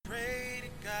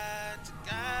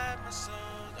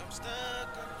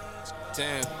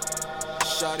Damn,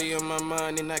 shawty on my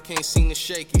mind and I can't seem to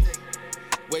shake it.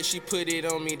 Way she put it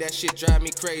on me, that shit drive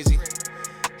me crazy.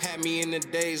 Had me in the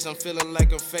days, I'm feeling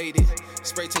like I'm faded.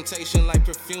 Spray temptation like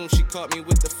perfume, she caught me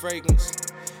with the fragrance.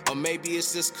 Or maybe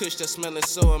it's this kush that's smelling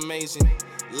so amazing.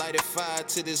 Light a fire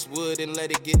to this wood and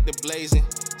let it get to blazing.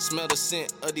 Smell the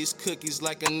scent of these cookies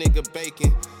like a nigga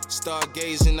baking.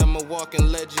 Stargazing, I'm a walking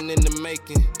legend in the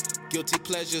making. Guilty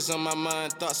pleasures on my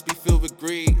mind, thoughts be filled with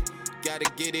greed.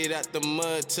 Gotta get it out the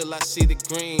mud till I see the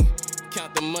green.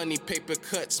 Count the money, paper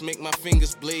cuts, make my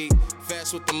fingers bleed.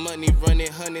 Fast with the money,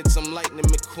 running hundreds, I'm Lightning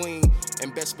McQueen.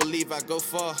 And best believe I go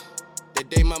far. The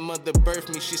day my mother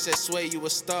birthed me, she said, Sway, you a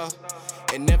star.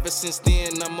 And ever since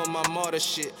then, I'm on my martyr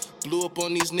shit. Blew up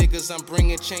on these niggas, I'm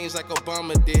bringing change like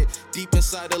Obama did. Deep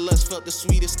inside of us, felt the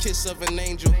sweetest kiss of an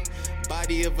angel.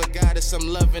 Body of a goddess, I'm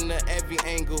loving her every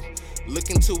angle.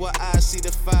 Look into her eyes, see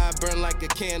the fire burn like a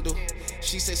candle.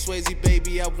 She said, Swayze,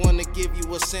 baby, I wanna give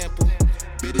you a sample.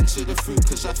 Bit into the fruit,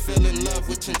 cause I fell in love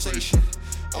with temptation.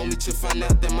 Only to find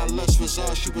out that my lust was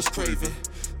all she was craving.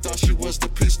 Thought she was the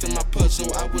piece to my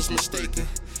puzzle, I was mistaken.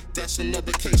 That's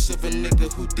another case of a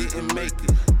nigga who didn't make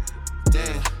it.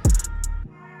 Damn.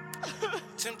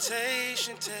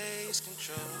 Temptation takes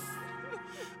control.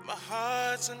 My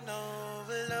heart's an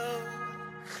overload.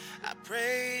 I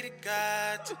pray to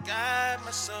God to guide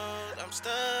my soul. I'm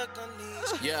stuck on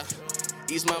these. Yeah,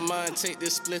 ease my mind, take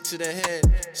this split to the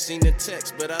head. Seen the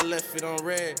text, but I left it on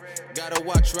red. Gotta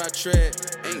watch where I tread.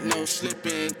 Ain't no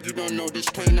slipping. You don't know this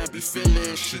pain I be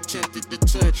feeling. She tempted to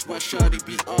touch, why shawty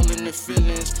be all in the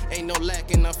feelings. Ain't no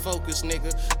lacking, I focus,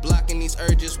 nigga. Blocking these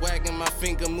urges, wagging my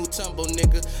finger, Mutombo,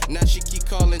 nigga. Now she keep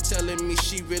calling, telling me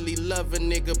she really love a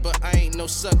nigga, but I ain't no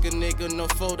sucker, nigga. No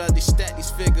fold, I just stack these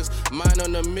figures. Mine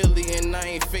on a million, I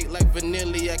ain't fake like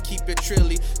vanilla. I keep it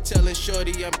trilly. Telling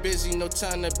shorty I'm busy, no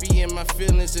time to be in my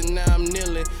feelings, and now I'm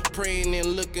kneeling, praying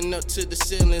and looking up to the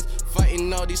ceilings,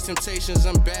 fighting all these temptations.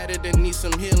 I'm battered and need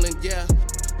some healing. Yeah,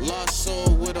 lost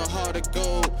soul with a heart of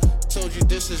gold. Told you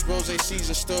this is rose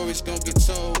season, stories gon' get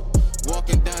told.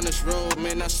 Walking down this road,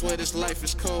 man, I swear this life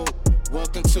is cold.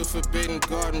 Welcome to Forbidden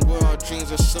Garden where our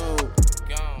dreams are sold.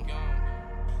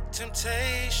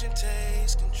 Temptation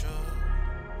takes control.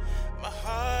 My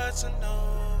heart's an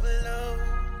overload.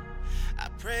 I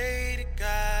pray to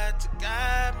God to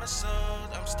guide my soul.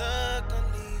 I'm stuck on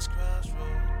these crossroads.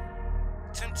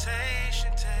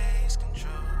 Temptation takes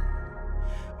control.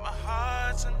 My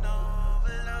heart's an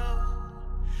overload.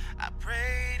 I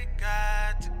pray to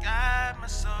God to guide my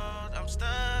soul. I'm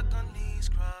stuck on these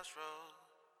crossroads.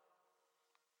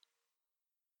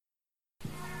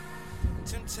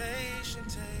 Temptation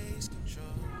takes control.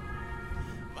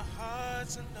 My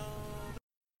heart's an overload.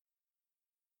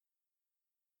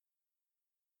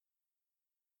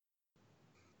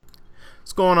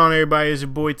 What's going on, everybody? It's your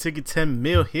boy Ticket 10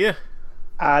 Mil here.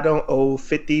 I don't owe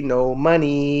 50 no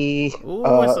money. Ooh,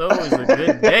 it's always a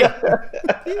good day.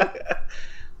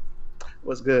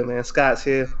 What's good, man? Scott's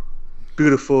here.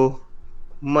 Beautiful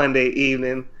Monday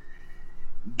evening.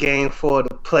 Game 4 of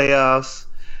the playoffs.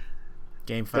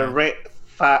 Game 5.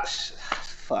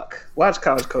 Fuck. Watch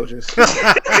College Coaches. I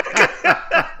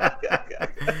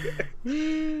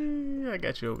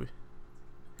got you over.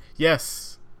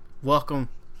 Yes. Welcome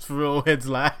to Real Heads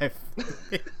Live.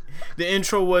 The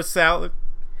intro was solid.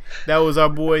 That was our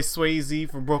boy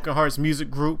Swayze from Broken Hearts Music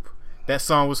Group. That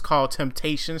song was called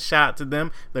Temptation. Shout out to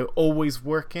them. They're always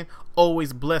working,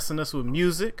 always blessing us with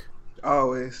music.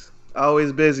 Always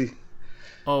busy.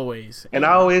 Always. And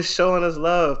always showing us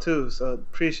love too. So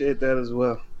appreciate that as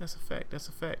well. That's a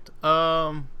fact.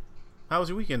 How was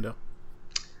your weekend though?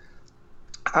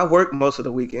 I worked most of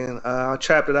the weekend. I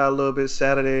trapped it out a little bit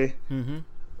Saturday. Mm-hmm.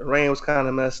 The rain was kind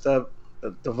of messed up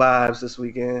the vibes this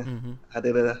weekend. Mm-hmm.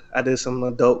 I did some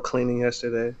adult cleaning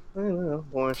yesterday.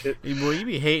 Boring shit. Hey boy, you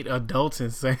be hate adults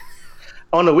insane.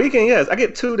 On the weekend, yes. I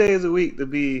get 2 days a week to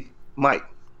be Mike.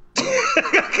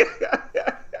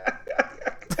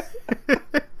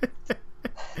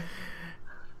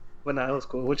 But nah, it was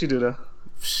cool. What you do though?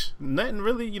 Nothing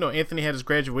really. You know, Anthony had his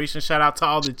graduation. Shout out to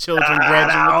all the children Shout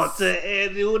graduates. out to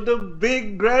Andy with the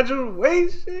big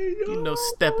graduation. You know,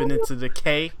 stepping into the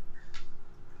K.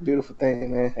 Beautiful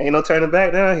thing, man. Ain't no turning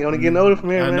back now. He only getting older from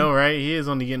here, man. I know, right? He is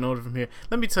only getting older from here.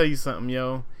 Let me tell you something,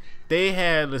 yo. They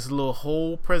had this little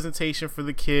whole presentation for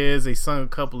the kids. They sung a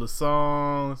couple of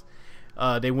songs.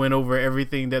 They went over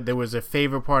everything that there was their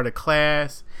favorite part of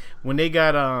class. When they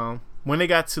got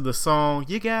to the song,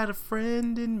 "You Got a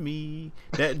Friend in Me,"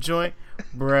 that joint,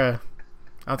 bruh.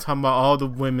 I'm talking about all the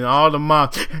women, all the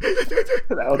moms.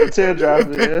 That was a teardrop,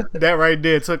 man. That right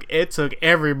there took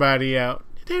everybody out.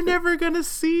 they're never gonna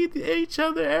see each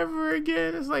other ever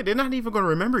again. It's like they're not even gonna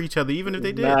remember each other, even if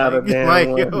they did. Not a damn like,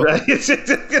 one, yo, right?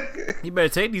 you better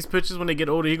take these pictures when they get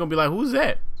older. You're gonna be like, who's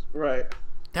that? Right.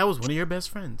 That was one of your best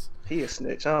friends. He a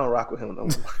snitch. I don't rock with him no more.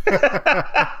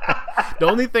 The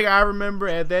only thing I remember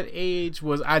at that age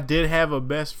was I did have a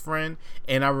best friend,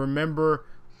 and I remember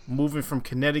moving from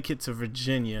Connecticut to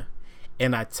Virginia,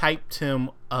 and I typed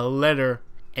him a letter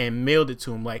and mailed it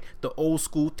to him, like the old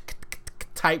school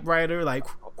typewriter, like.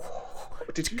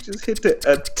 Did you just hit the?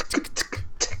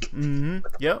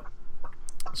 Yep.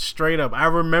 Straight up, I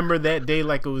remember that day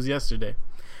like it was yesterday.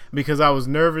 Because I was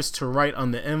nervous to write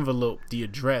on the envelope the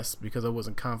address because I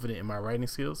wasn't confident in my writing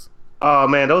skills. Oh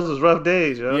man, those was rough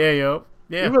days, yo. Yeah, yo.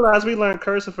 Yeah. You realize we learned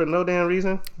cursive for no damn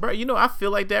reason? Bro, you know, I feel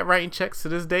like that writing checks to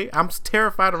this day. I'm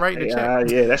terrified of writing a check.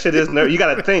 Yeah, that shit is you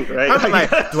gotta think, right? I'm like,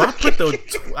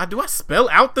 do I spell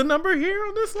out the number here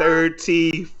on this line?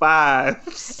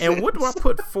 35. And what do I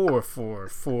put for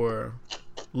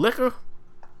liquor?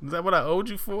 Is that what I owed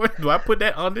you for? Do I put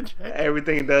that on the check?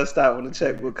 Everything does stop when the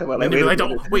check will come out. Like,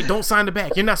 and don't sign the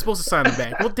back. You're not supposed to sign the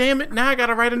back. Well, damn it. Now I got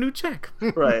to write a new check.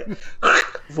 Right.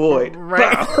 Void.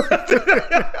 Right.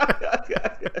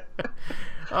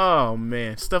 Oh,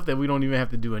 man. Stuff that we don't even have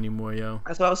to do anymore, yo.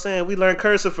 That's what I was saying. We learn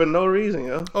cursive for no reason,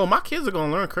 yo. Oh, my kids are going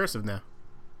to learn cursive now.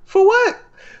 For what?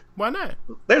 Why not?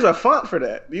 There's a font for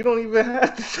that. You don't even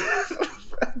have to.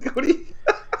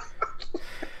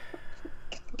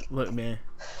 Look, man.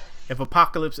 If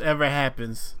apocalypse ever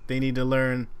happens, they need to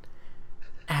learn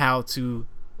how to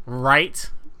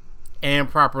write and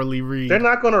properly read. They're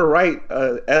not going to write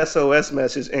a SOS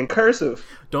message in cursive.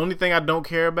 The only thing I don't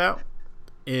care about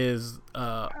is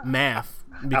math,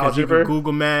 because Algebra. you can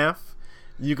Google math.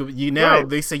 Now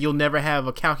they say you'll never have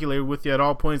a calculator with you at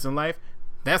all points in life.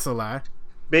 That's a lie.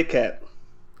 Big Cat.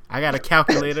 I got a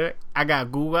calculator. I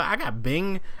got Google. I got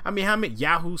Bing. I mean, how many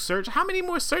Yahoo search? How many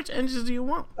more search engines do you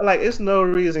want? Like, it's no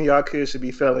reason y'all kids should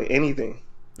be failing anything.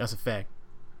 That's a fact.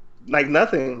 Like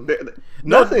nothing.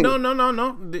 Nothing.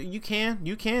 No. You can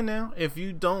now.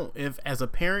 If as a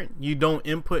parent you don't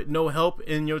input no help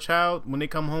in your child when they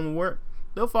come home and work,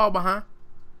 they'll fall behind.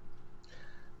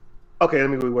 Okay, let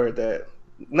me reword that.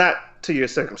 Not to your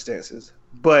circumstances,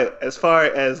 but as far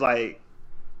as like,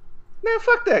 man,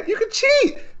 fuck that. You can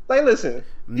cheat. Like, listen,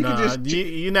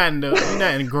 you're not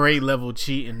in grade level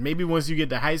cheating. Maybe once you get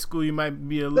to high school, you might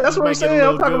be a little. That's what I'm saying.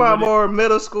 I'm talking about more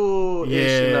middle school.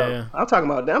 Yeah, I'm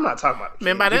talking about. I'm not talking about.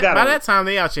 Man, by that time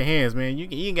they out your hands, man. You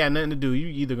ain't got nothing to do. You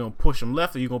either gonna push them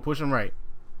left or you gonna push them right.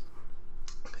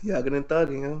 Yugging and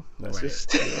thugging, yo. That's right.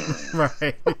 Just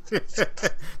right.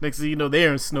 Next thing you know,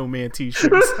 they're in snowman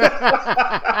t-shirts.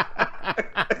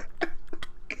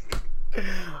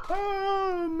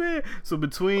 Oh man! So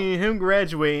between him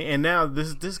graduating and now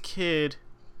this kid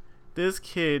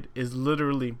is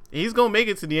literally, he's gonna make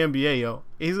it to the NBA, yo.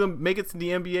 He's gonna make it to the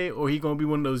NBA, or he's gonna be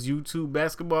one of those YouTube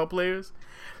basketball players.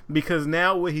 Because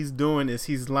now what he's doing is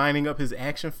he's lining up his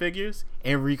action figures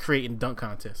and recreating dunk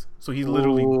contests. So he's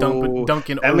literally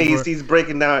dunking over. That means he's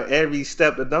breaking down every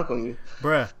step to dunk on you.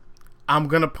 Bruh, I'm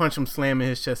gonna punch him slam in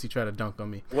his chest. He try to dunk on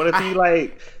me. What if he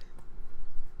like?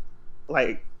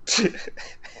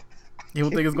 You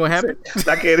don't think it's gonna happen?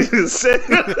 I can't even say.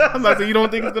 I'm about to say, you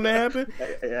don't think it's gonna happen?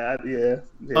 Yeah.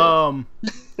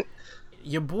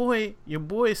 Your boy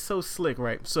is so slick,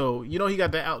 right? So you know he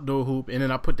got the outdoor hoop, and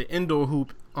then I put the indoor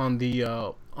hoop on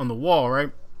the wall,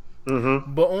 right?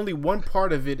 Mm-hmm. But only one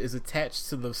part of it is attached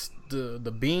to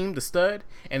the beam, the stud,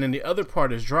 and then the other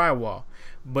part is drywall.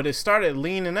 But it started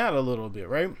leaning out a little bit,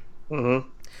 right? Mm-hmm.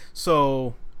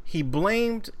 So he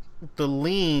blamed the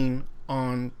lean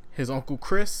on his Uncle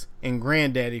Chris and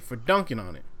Granddaddy for dunking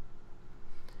on it.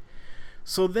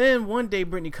 So then one day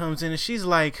Brittany comes in and she's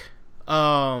like,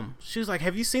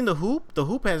 have you seen the hoop? The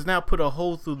hoop has now put a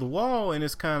hole through the wall and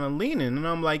it's kind of leaning. And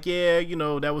I'm like, yeah,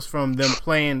 that was from them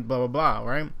playing blah, blah, blah,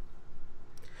 right?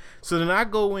 So then I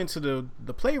go into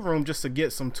the playroom just to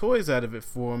get some toys out of it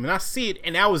for him. And I see it,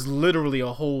 and that was literally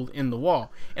a hole in the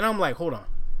wall. And I'm like, hold on.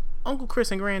 Uncle Chris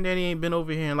and Granddaddy ain't been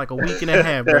over here in like a week and a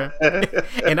half, bro.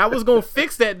 And I was going to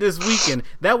fix that this weekend.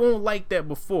 That won't like that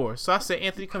before. So I said,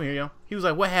 Anthony, come here, yo. He was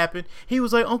like, what happened? He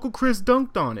was like, Uncle Chris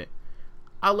dunked on it.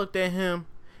 I looked at him.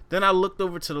 Then I looked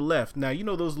over to the left. Now, you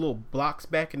know those little blocks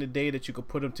back in the day that you could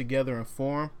put them together and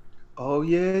form? Oh,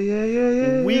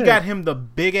 yeah. We got him the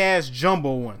big-ass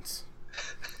jumbo ones.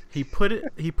 He put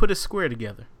a square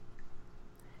together.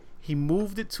 He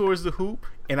moved it towards the hoop,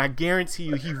 and I guarantee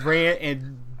you he ran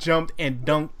and jumped and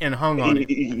dunked and hung on it.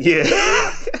 Yeah.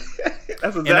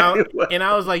 That's exactly what. And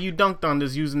I was like, you dunked on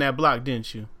this using that block,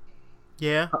 didn't you?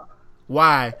 Yeah.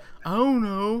 Why? I don't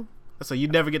know. So you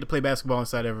never get to play basketball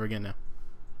inside ever again now.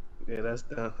 Yeah, that's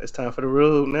done. It's time for the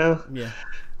road now. Yeah.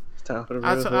 It's time for the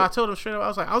I road. told him straight up, I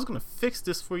was like, I was going to fix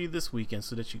this for you this weekend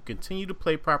so that you continue to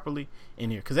play properly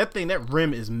in here. Because that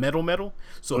rim is metal.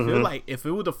 So if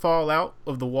it were to fall out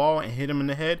of the wall and hit him in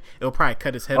the head, it'll probably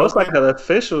cut his head open. It's like an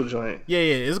official joint. Yeah,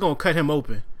 it's going to cut him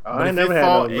open. Oh, but I never had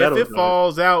no metal if it joint.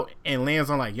 falls out and lands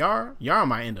on like Yar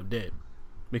might end up dead.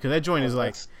 Because that joint is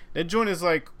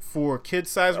like for kid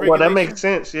size regulation. Well, that makes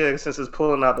sense, yeah, since it's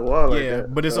pulling out the wall like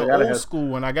that. But it's an old school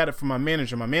one. I got it from my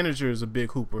manager. My manager is a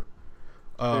big hooper.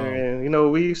 And you know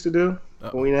what we used to do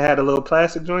when we had the little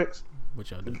plastic joints?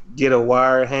 What y'all do? Get a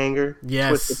wire hanger. Yes.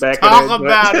 Twist the back Talk of that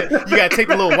about joint. it. You gotta take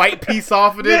the little white piece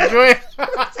off of this joint.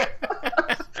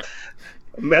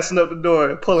 Messing up the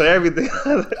door, pulling everything.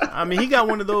 I mean, he got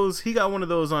one of those. He got one of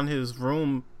those on his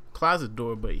room closet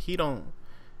door, but he don't.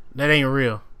 That ain't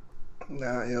real.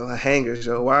 Nah, hangers,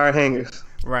 wire hangers.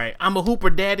 Right. I'm a hooper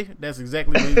daddy. That's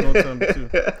exactly what he's going to tell me, too.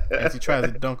 As he tries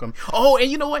to dunk on me. Oh, and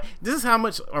you know what? This is how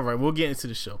much... All right, we'll get into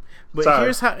the show.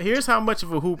 But here's how much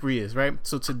of a hooper he is, right?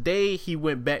 So today, he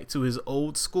went back to his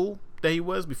old school that he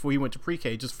was before he went to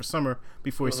pre-K, just for summer,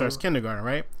 before he starts kindergarten,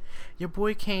 right? Your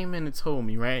boy came in and told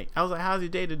me, right? I was like, how's your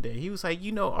day today? He was like,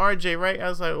 you know RJ, right? I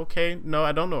was like, okay, no,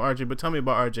 I don't know RJ, but tell me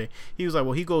about RJ. He was like,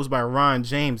 well, he goes by Ron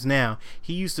James now.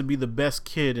 He used to be the best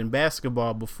kid in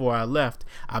basketball before I left.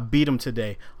 I beat him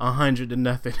today,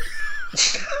 100-0.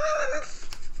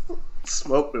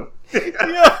 Smoked him.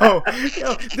 yo,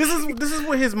 this is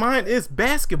what his mind is: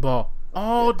 basketball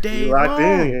all day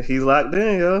long. He's locked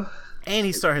in, yo. And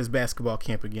he started his basketball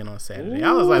camp again on Saturday.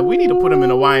 I was like, we need to put him in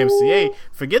the YMCA.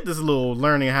 Forget this little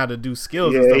learning how to do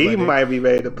skills. Yeah, he might be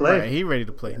ready to play. Right, he ready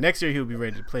to play. Next year he'll be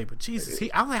ready to play. But Jesus,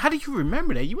 I was like, how do you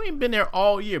remember that? You ain't been there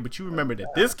all year, but you remember that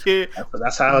this kid.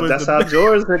 That's how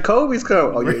George and Kobe's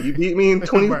come. Oh yeah, you beat me in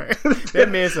 20. Right. That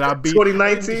man said I beat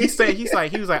 2019.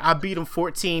 He was like I beat him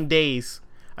 14 days.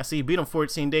 I said, you beat him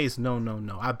 14 days? No.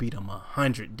 I beat him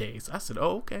 100 days. I said,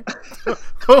 oh, okay.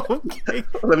 Okay.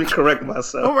 Let me correct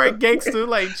myself. All right, gangster.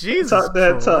 Like, Jesus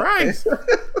Christ.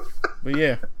 But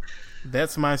yeah,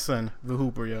 that's my son, the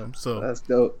Hooper, yo. So that's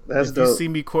dope. If you see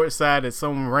me courtside at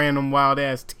some random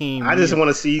wild-ass team. I just want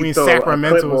to see you throw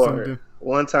Sacramento a clipboard or something.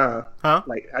 One time. Huh?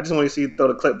 Like, I just want to see you throw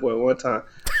the clipboard one time.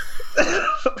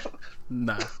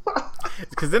 Nah.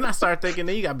 Because then I start thinking,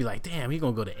 then you gotta be like, damn, he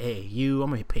gonna go to AAU. I'm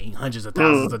gonna be paying hundreds of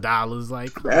thousands of dollars.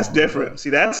 Like, that's different. Bro. See,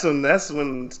 that's when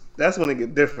it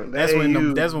get different. That's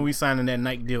when we signing that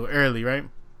Nike deal early, right?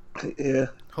 Yeah.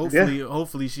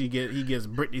 Hopefully he gets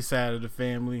Brittany's side of the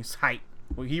family's height.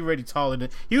 Well, he was already taller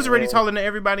than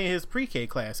everybody in his pre-K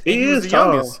class. And he was is the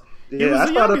tall. youngest. Yeah,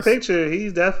 I saw the picture.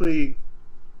 He's definitely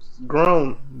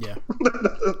grown. Yeah,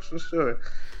 for sure.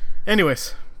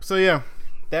 Anyways, so yeah.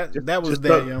 That was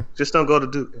that, yo. Just don't go to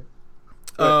Duke.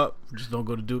 Just don't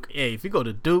go to Duke. Hey, if you go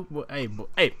to Duke, hey,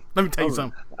 let me tell you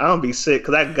something. I don't be sick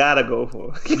because I gotta go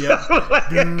for it. Yeah.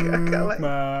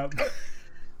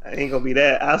 I ain't gonna be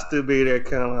that. I'll still be there,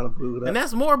 Carolina Blue. And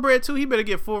that's more bread too. He better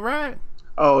get full ride.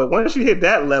 Oh, once you hit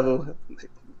that level,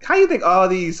 how you think all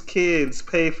these kids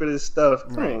pay for this stuff?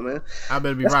 Come on, man. I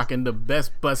better be rocking the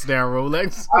best bust down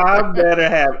Rolex. I better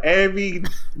have every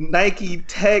Nike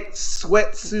Tech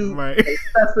sweatsuit,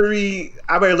 accessory.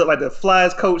 I better look like the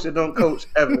flyest coach that don't coach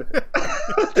ever.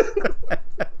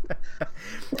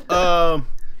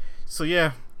 So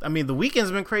yeah, I mean the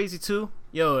weekend's been crazy too.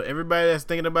 Yo, everybody that's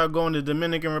thinking about going to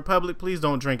Dominican Republic, please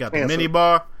don't drink out the mini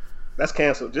bar. That's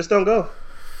canceled. Just don't go.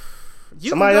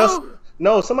 Somebody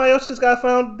else just got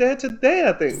found dead today,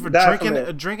 I think. For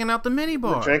drinking out the mini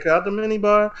bar. Drinking out the mini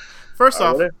bar. First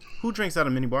off, who drinks out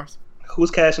of mini bars? Who's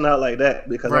cashing out like that?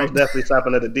 Because I'm definitely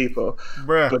shopping at the depot.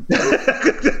 Bruh.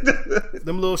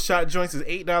 Them little shot joints is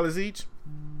 $8 each?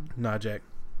 Nah, Jack.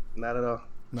 Not at all.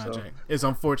 Jack. It's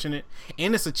unfortunate.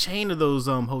 And it's a chain of those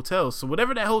hotels. So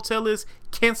whatever that hotel is,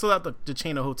 cancel out the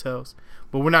chain of hotels.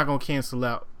 But we're not going to cancel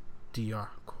out DR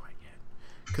quite yet.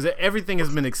 Because everything has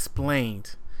been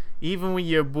explained. Even when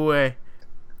your boy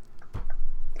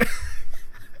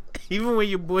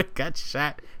got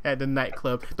shot at the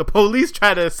nightclub, the police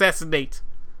tried to assassinate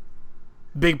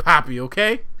Big Papi,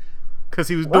 okay? Because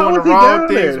he was doing the wrong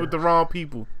things with the wrong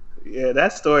people. Yeah,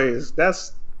 that story is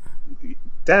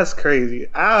that's crazy.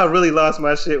 I really lost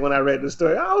my shit when I read the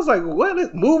story. I was like,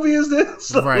 what movie is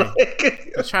this? Right.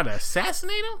 They tried to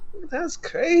assassinate him? That's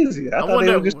crazy. I thought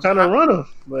they were just trying to run him.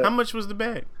 But how much was the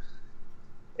bag?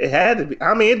 It had to be.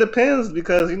 I mean, it depends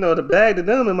because, the bag to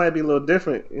them, it might be a little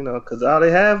different, because all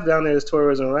they have down there is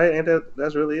tourism, right? Ain't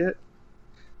that's really it?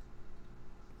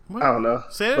 What? I don't know.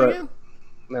 Say that again?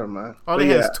 Never mind. All they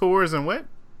have is tours and what?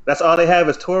 That's all they have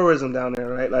is tourism down there,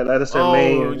 right? Like that's their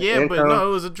main income. But no,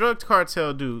 it was a drug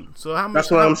cartel dude. So how much?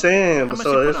 That's what I'm saying. How much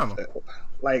So you put on him?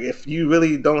 like, if you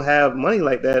really don't have money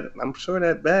like that, I'm sure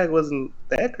that bag wasn't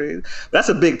that crazy. That's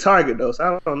a big target though, so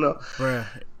I don't know. Bruh.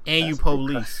 And you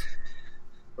police.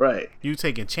 Right. You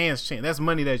taking chance. That's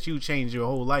money that you changed your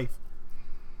whole life.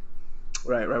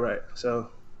 Right. So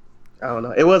I don't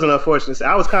know. It wasn't unfortunate.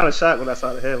 I was kind of shocked when I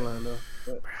saw the headline though.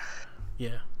 But,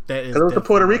 yeah, that is. Because it was the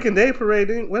Puerto Rican Day parade.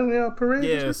 Wasn't there a parade?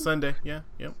 Yeah, Sunday. Yeah.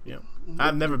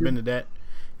 I've never been to that.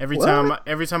 Every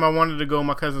time I wanted to go,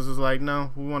 my cousins was like,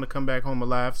 "No, we want to come back home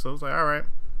alive." So I was like, "All right,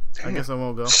 I guess I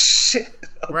won't go." Shit.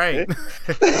 Okay. Right.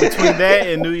 Between that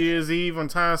and New Year's Eve on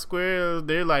Times Square,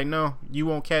 they're like, "No, you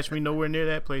won't catch me nowhere near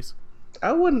that place."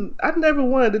 I never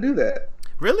wanted to do that.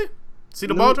 Really? See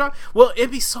the ball drop? Well,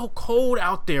 it'd be so cold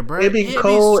out there, bro. It'd be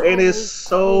cold, and there's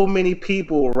so many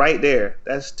people right there.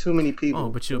 That's too many people. Oh,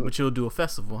 but you'll do a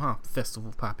festival, huh?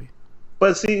 Festival Poppy.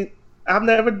 But see, I've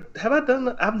done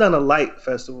a light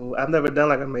festival. I've never done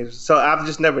like a major. So I've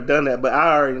just never done that. But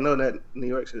I already know that New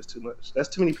York shit is too much. That's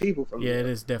too many people from Yeah,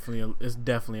 it's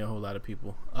definitely a whole lot of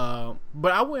people.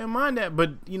 But I wouldn't mind that.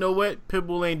 But you know what?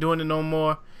 Pitbull ain't doing it no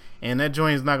more, and that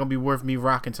joint is not gonna be worth me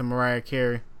rocking to Mariah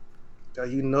Carey.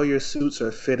 You know your suits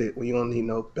are fitted when you don't need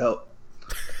no belt.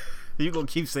 You gonna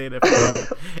keep saying that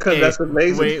forever. Because that's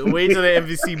amazing. Wait till the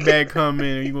MVC bag come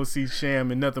in and you gonna see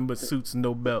Sham and nothing but suits and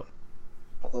no belt.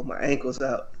 Oh, my ankle's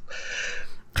out.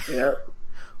 Yeah.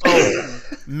 Oh,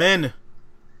 men,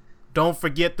 don't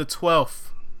forget the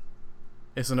 12th.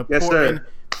 It's an important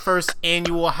first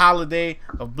annual holiday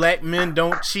of Black Men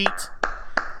Don't Cheat.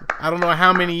 I don't know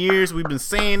how many years we've been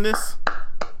saying this.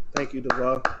 Thank you,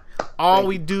 Duval. All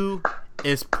we do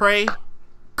is pray,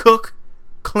 cook,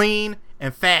 clean,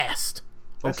 and fast.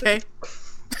 Okay?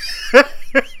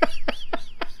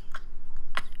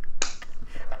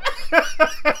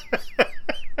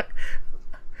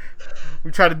 We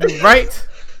try to do right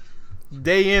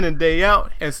day in and day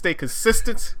out and stay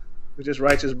consistent. We're just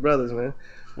righteous brothers, man.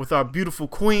 With our beautiful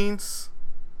queens.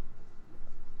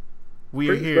 We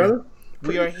are here. Brother.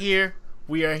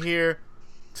 We are here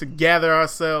to gather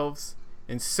ourselves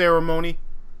in ceremony.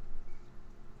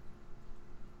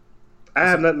 I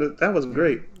have nothing. That was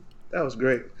great. That was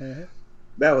great. Mm-hmm.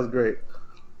 That was great.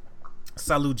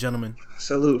 Salute, gentlemen.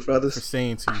 Salute, brothers. For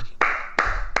saying to you.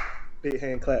 Big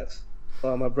hand claps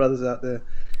for all my brothers out there.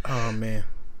 Oh, man.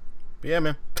 Yeah,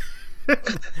 man.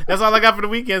 That's all I got for the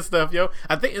weekend stuff, yo.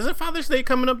 I think, is it Father's Day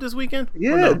coming up this weekend?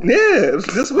 Yeah,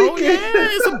 this weekend. Oh, yeah,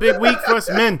 it's a big week for us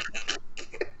men.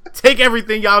 Take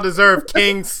everything y'all deserve,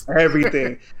 kings.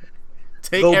 Everything.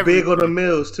 Go big on the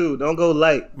meals, too. Don't go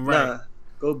light. Right. Nah,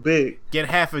 go big. Get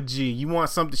half a G. You want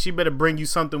something, she better bring you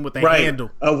something with a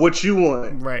handle. What you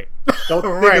want. Right. Don't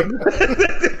right.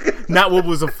 Not what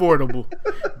was affordable.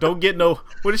 Don't get no.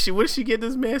 What did she get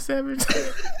this man, Savage?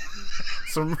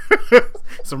 some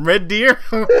red deer.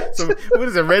 What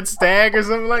is it, red stag or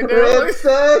something like that?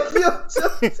 Red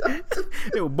stag.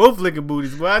 They were both licking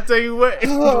booties, but I tell you what.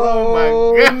 Oh my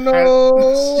god!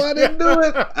 No, I didn't do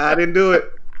it. I didn't do it.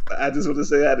 I just want to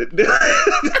say I didn't do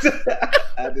it.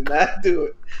 I did not do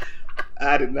it.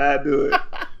 I did not do it.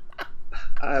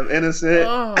 I'm innocent.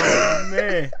 Oh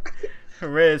man,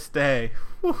 red stag.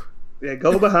 Whew. Yeah,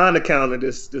 go behind the counter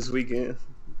this weekend.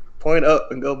 Point up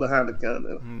and go behind the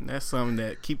counter. That's something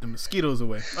that keep the mosquitoes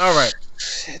away. All right.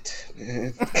 Shit,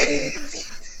 man.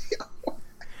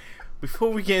 Before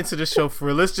we get into the show for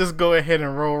real, let's just go ahead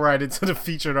and roll right into the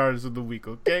featured artist of the week,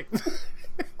 okay?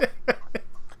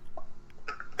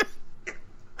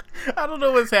 I don't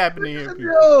know what's happening here, people.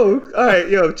 Yo, all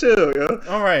right, chill, yo.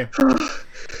 All right.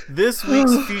 This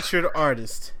week's featured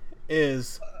artist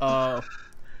is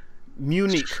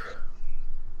Munique.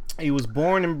 He was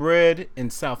born and bred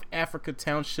in South Africa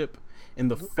Township in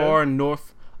the far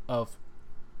north of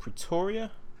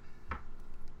Pretoria.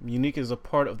 Munique is a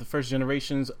part of the first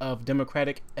generations of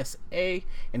Democratic SA,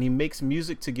 and he makes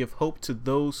music to give hope to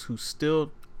those who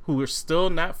are still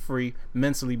not free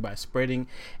mentally by spreading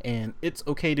an "it's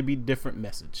okay to be different"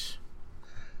 message.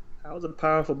 That was a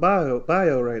powerful bio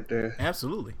right there.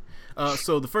 Absolutely.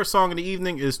 So the first song of the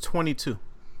evening is 22.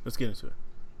 Let's get into it.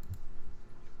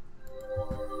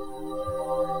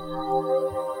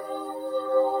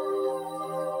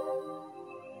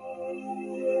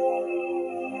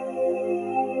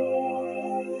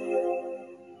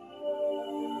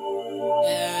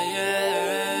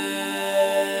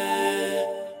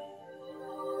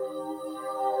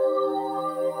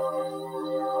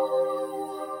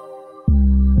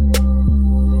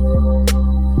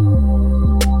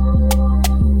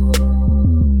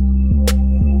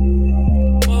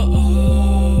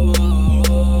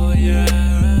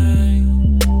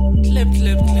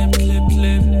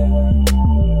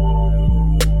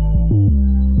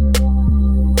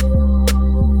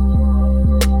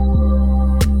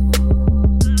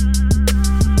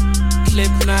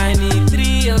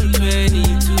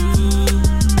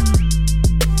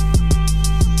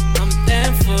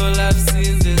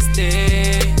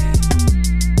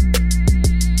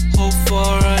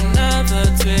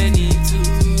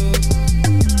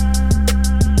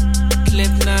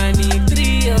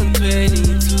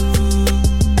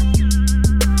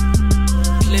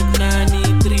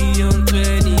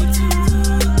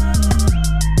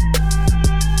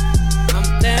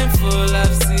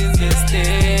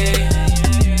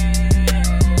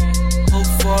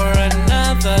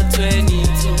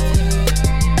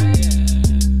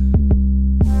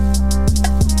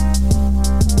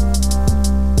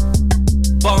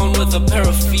 with a pair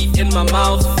of feet in my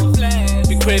mouth.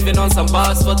 Be craving on some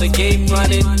bars for the game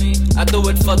running. I do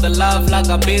it for the love like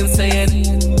I've been saying.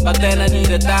 But then I need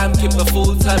a dime, keep a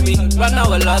full tummy. Right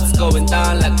now a lot's going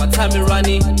down like my tummy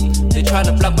running. They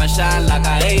tryna block my shine like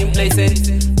I ain't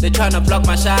blazing. They tryna block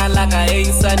my shine like I ain't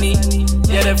sunny.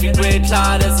 Yet every grey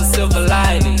cloud has a silver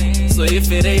lining. So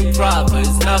if it ain't proper,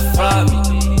 it's not from me.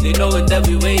 They know it that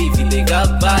we wavy, they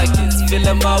got buckets. Fill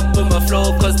them up with my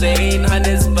flow cause they ain't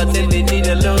honest. But then they need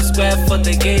a little square for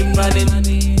the game running.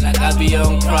 Like I be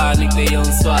on chronic, they on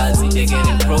Swazi. They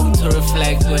getting prone to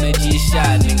reflect when the G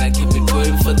shining. I keep it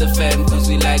going for the fam cause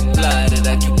we like blood. And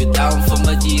I keep it down for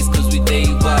my G's cause we day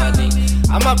one.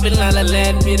 I'm up in La La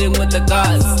Land meeting with the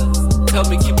gods. Tell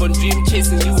me keep on dream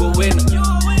chasing, you a winner.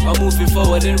 I'm moving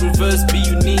forward in reverse, be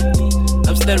unique.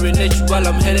 I'm staring at you while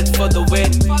I'm headed for the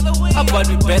win. How about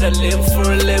we better limb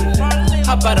for a limb?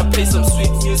 How about I play some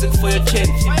sweet music for your chin?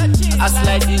 I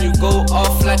slide in, you go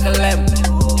off like a lamp.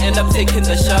 End up taking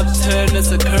the sharp turn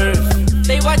as a curve.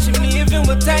 They watching me even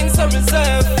with tanks on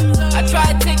reserve. I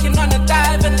tried taking on a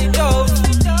dive and they dove.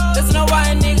 That's not why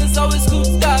a nigga's always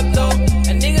scooped up though.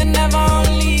 A nigga never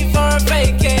on leave or a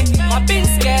vacay. My big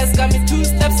scares got me 2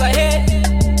 steps ahead.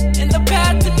 In the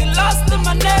path to be lost in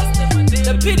my net.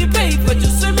 The pity paid, but you're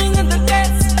swimming in the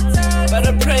depths. But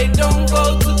I pray don't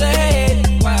go to the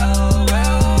head. Well,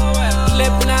 well, well.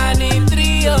 Clip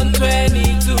 93 on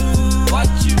 22. What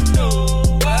you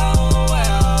know? Well,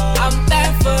 well. I'm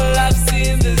thankful I've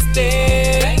seen this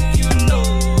day. Thank you,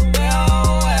 Lord.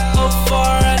 Well, well. Hope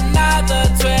for another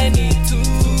 22.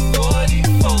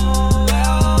 44.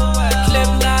 Well, well.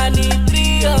 Clip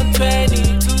 93 on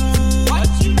 22. What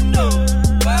you know?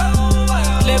 Well,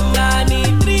 well. Clip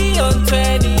 93 on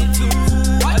 22.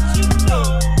 What you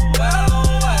know? Well,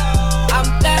 well. I'm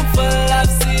thankful I've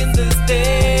seen this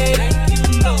day. Thank you,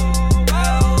 Lord.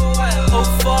 Well, well.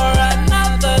 Hope for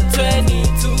another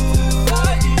 22.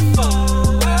 44.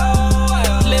 Well,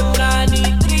 well. Clip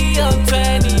 93 on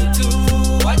 22.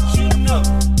 What you know?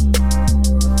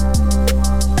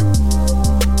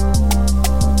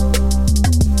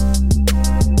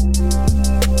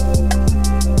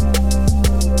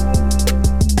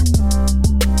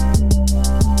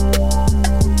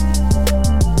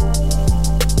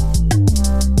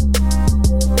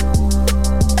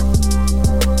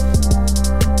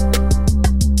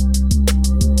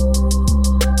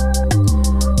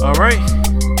 All right,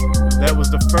 that was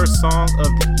the first song of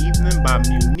the evening by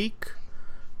Munique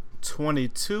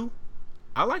 22.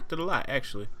 I liked it a lot,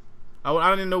 actually.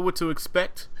 I didn't know what to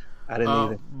expect, I didn't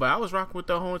either. but I was rocking with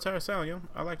the whole entire sound, yo.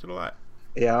 I liked it a lot.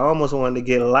 Yeah, I almost wanted to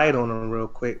get light on them real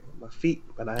quick with my feet,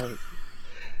 but I ain't.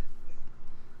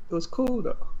 It was cool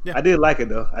though. Yeah. I did like it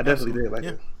though. I definitely Absolutely. did like Yeah,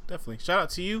 it. definitely. Shout out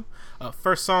to you.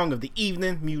 First song of the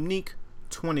evening, Munique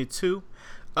 22.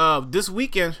 This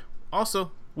weekend,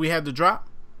 also, we had the drop.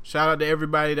 Shout out to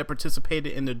everybody that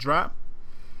participated in the drop.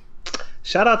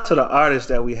 Shout out to the artists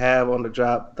that we have on the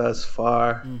drop thus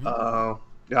far.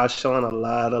 Mm-hmm. Y'all showing a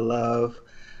lot of love,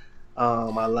 a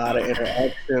lot of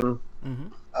interaction.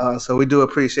 Mm-hmm. So we do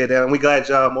appreciate that, and we glad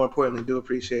y'all, more importantly, do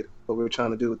appreciate what we were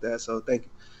trying to do with that. So thank you.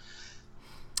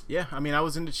 Yeah, I mean, I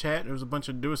was in the chat.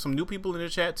 There was some new people in the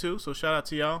chat too. So shout out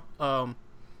to y'all.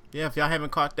 Yeah, if y'all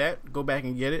haven't caught that, go back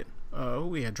and get it. Who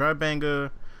we had? Dry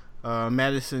Banger,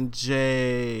 Madison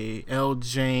J, L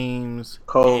James,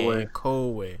 Colway. and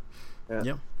Colway. Yeah.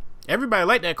 Yep. Everybody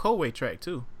liked that Colway track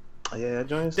too. Yeah,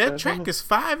 That track is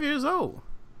 5 years old.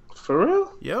 for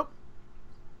real. Yep.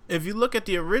 If you look at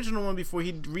the original one before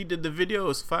he redid the video,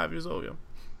 it's 5 years old, yo.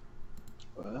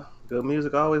 Well, good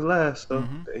music always lasts. So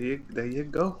Mhm. there you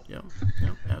go. Yep,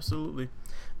 absolutely.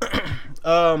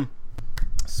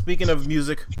 Speaking of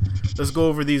music, let's go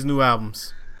over these new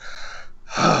albums.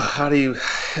 How do you,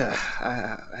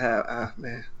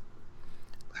 man?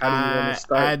 How do you want to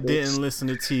start? I this? didn't listen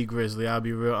to T Grizzly. I'll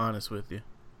be real honest with you.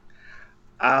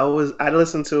 I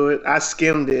listened to it. I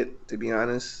skimmed it, to be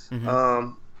honest.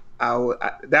 Mhm.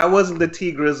 That wasn't the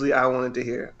T Grizzly I wanted to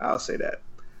hear. I'll say that,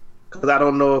 because I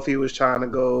don't know if he was trying to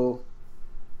go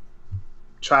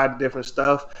try different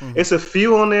stuff. Mhm. It's a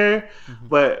few on there, Mhm.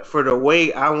 but for the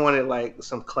weight, I wanted like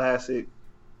some classic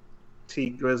T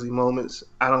Grizzly moments.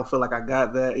 I don't feel like I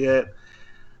got that yet.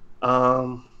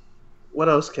 What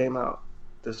else came out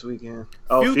this weekend?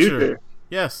 Oh, Future.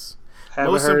 Yes.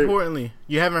 Haven't Most heard. importantly,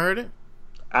 you haven't heard it?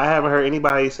 I haven't heard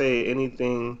anybody say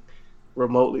anything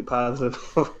remotely positive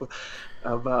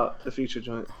about the Future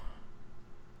joint.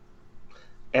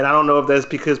 And I don't know if that's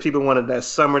because people wanted that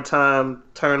summertime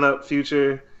turn up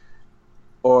Future,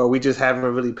 or we just haven't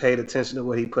really paid attention to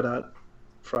what he put out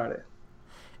Friday.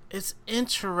 It's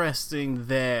interesting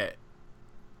that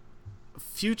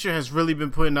Future has really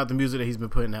been putting out the music that he's been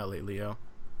putting out lately, yo.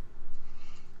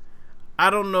 I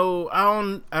don't know.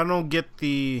 I don't get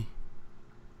the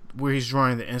where he's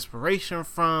drawing the inspiration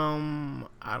from.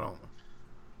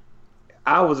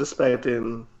 I was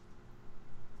expecting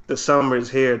the summer's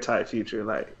here type Future,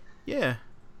 like. Yeah.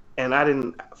 And I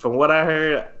didn't, from what I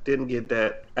heard, didn't get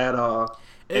that at all.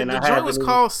 And the joint was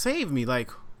called "Save Me."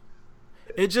 Like,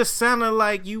 it just sounded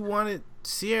like you wanted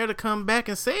Sierra to come back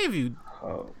and save you.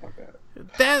 Oh my god.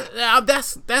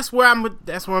 That's where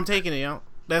I'm taking it, yo.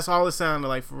 That's all it sounded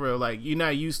like, for real. Like, you're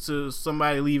not used to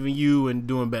somebody leaving you and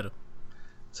doing better.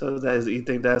 So you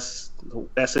think that's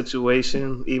that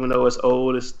situation, even though it's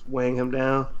old, is weighing him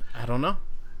down? I don't know.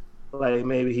 Like,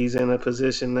 maybe he's in a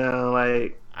position now.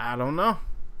 Like, I don't know.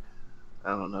 I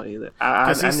don't know either.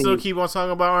 Because he still keep on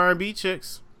talking about R&B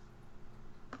chicks.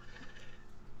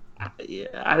 I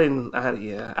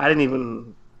didn't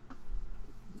even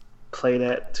play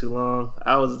that too long.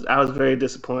 I was very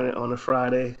disappointed on a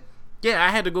Friday. Yeah, I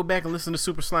had to go back and listen to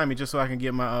Super Slimy just so I can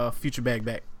get my Future bag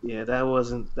back. Yeah, that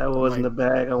wasn't the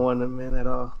bag I wanted him in at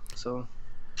all. So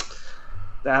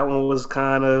that one was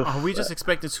kind of. Are we just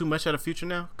expecting too much out of Future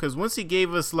now? Because once he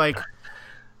gave us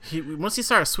once he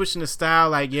started switching the style,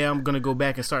 like, yeah, I'm gonna go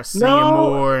back and start singing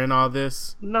more and all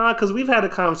this. No, because we've had a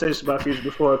conversation about Future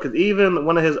before. Because even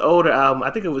one of his older albums,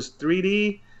 I think it was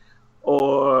 3D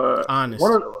or Honest.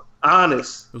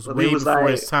 Honest. It was way before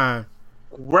his time.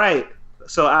 Right.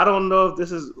 So I don't know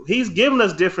if he's given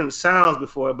us different sounds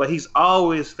before, but he's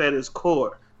always fed his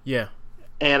core. Yeah.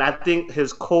 And I think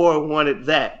his core wanted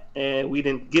that, and we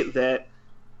didn't get that.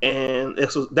 And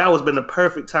that was been the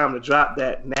perfect time to drop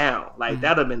that now. Like,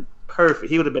 that would have been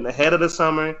perfect. He would have been ahead of the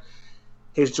summer.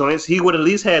 His joints, he would at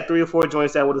least had 3 or 4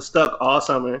 joints that would have stuck all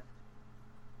summer.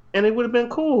 And it would have been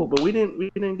cool, but we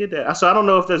didn't get that. So I don't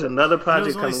know if there's another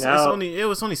project coming out. It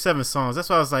was only 7 songs. That's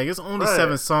why I was like, it's only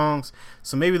 7 songs.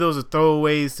 So maybe those are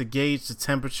throwaways to gauge the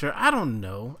temperature. I don't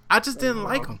know. I just didn't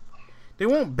like them. They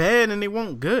weren't bad and they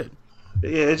weren't good.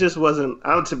 Yeah, it just wasn't.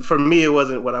 For me, it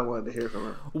wasn't what I wanted to hear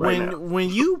from her. When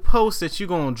you post that you're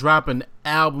gonna drop an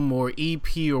album or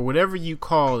EP or whatever you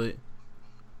call it,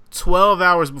 12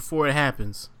 hours before it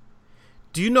happens,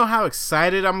 do you know how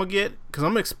excited I'm gonna get? Because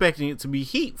I'm expecting it to be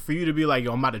heat for you to be like,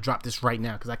 yo, I'm about to drop this right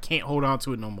now because I can't hold on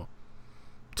to it no more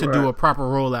to do a proper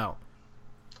rollout.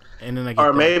 And then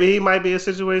maybe he might be a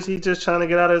situation he's just trying to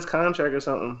get out of his contract or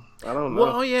something. I don't know.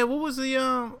 Well, yeah. What was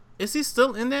the Is he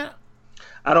still in that?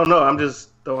 I don't know. I'm just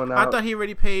throwing out. I thought he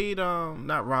already paid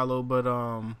not Rollo, but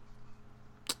Oh,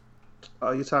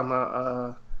 you talking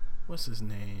about what's his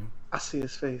name? I see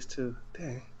his face too.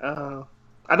 Dang.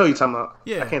 I know you talking about.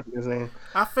 Yeah. I can't think of his name.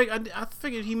 I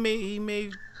figured he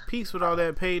made peace with all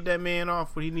that, paid that man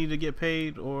off what he needed to get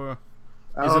paid, or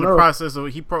is in the process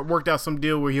of he worked out some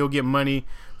deal where he'll get money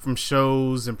from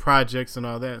shows and projects and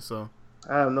all that. So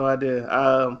I have no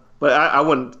idea. But I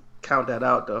wouldn't count that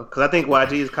out though, because I think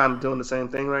YG is kind of doing the same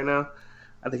thing right now.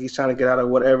 I think he's trying to get out of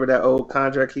whatever that old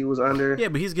contract he was under. Yeah,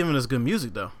 but he's giving us good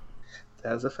music though.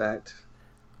 That's a fact.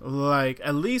 Like,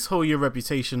 at least hold your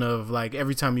reputation of like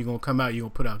every time you're gonna come out, you're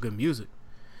gonna put out good music.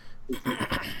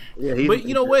 Yeah, but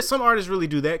you know what? Some artists really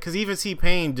do that, because even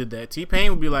T-Pain did that.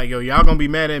 T-Pain would be like, yo, y'all gonna be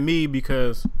mad at me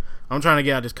because I'm trying to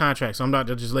get out this contract, so I'm not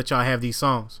to just let y'all have these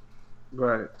songs.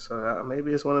 Right. So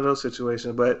maybe it's one of those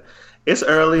situations, but it's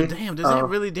early. But damn, does that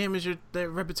really damage that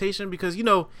reputation? Because, you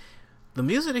know, the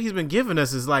music that he's been giving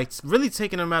us is like really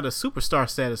taking him out of superstar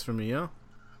status for me, yo.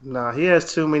 Nah, he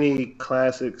has too many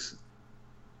classics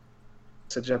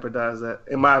to jeopardize that,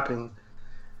 in my opinion.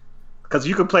 Because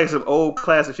you can play some old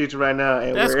classic Future right now,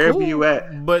 and that's wherever cool, you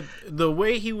at. But the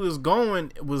way he was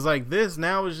going was like this.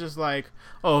 Now it's just like,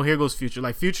 oh, here goes Future.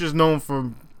 Like, Future's known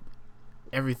for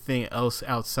everything else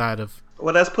outside of.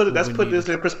 Well, let's put this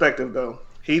in perspective, though.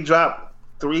 He dropped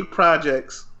 3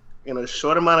 projects in a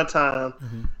short amount of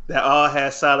time that all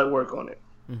had solid work on it.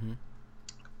 Mm-hmm.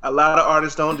 A lot of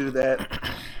artists don't do that.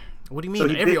 What do you mean?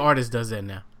 So every artist does that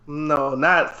now. No,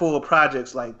 not full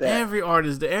projects like that. Every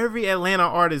Atlanta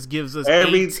artist gives us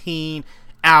 18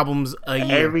 albums a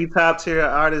year. Every top tier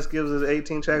artist gives us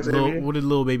 18 tracks a year. What did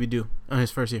Lil Baby do on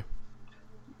his first year?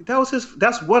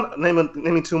 That's one. Name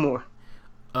me 2 more.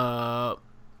 Oh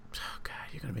God,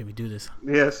 you're gonna make me do this.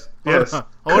 Yes.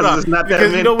 Hold on.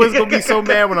 Because you know what's gonna be so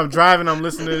mad when I'm driving. I'm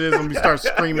listening to this. I'm gonna start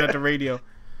screaming at the radio.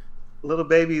 Lil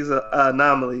Baby's an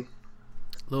anomaly.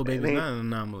 Lil Baby's not an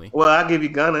anomaly. Well, I'll give you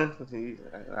Gunna.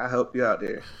 I'll help you out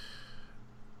there.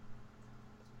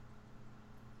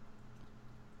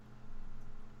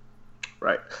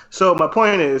 Right. So my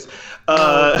point is,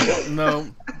 no.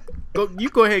 You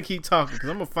go ahead and keep talking, because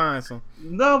I'm gonna find some.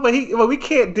 No, but we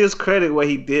can't discredit what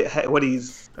he did. What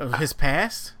he's His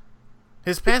past.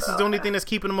 His past is the only thing that's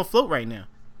keeping him afloat right now.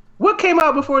 What came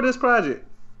out before this project?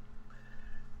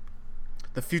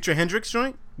 The Future Hendrix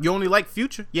joint. You only like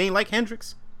Future. You ain't like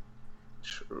Hendrix.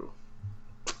 True.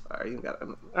 All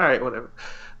right, whatever.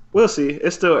 We'll see.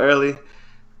 It's still early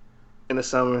in the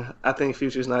summer. I think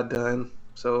Future's not done.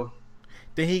 So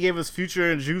then he gave us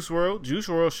Future and Juice WRLD. Juice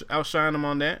WRLD outshined him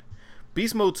on that.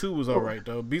 Beast Mode 2 was alright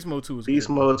though. Beast Mode 2 was Beast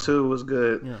good. Mode 2 was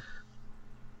good. Yeah.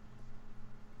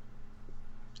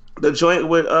 The joint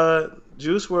with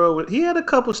Juice WRLD, he had a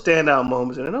couple standout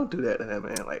moments, and don't do that to him,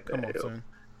 man. Like, come on, son.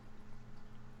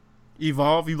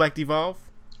 Evolve, you liked Evolve?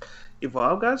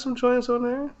 Evolve got some joints on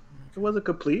there. It wasn't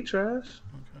complete trash.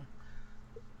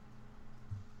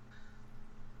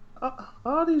 Okay.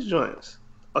 All these joints.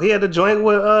 Oh, he had a joint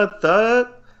with Thug.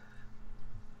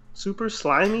 Super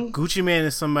Slimy. Gucci Mane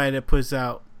is somebody that puts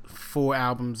out 4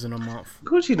 albums in a month.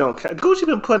 Gucci don't count. Gucci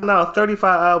been putting out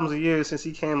 35 albums a year since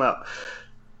he came out.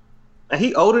 And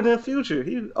he older than Future.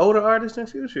 He older artist than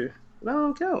Future. That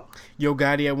don't count. Yo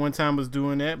Gotti at one time was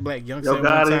doing that. Black Youngster at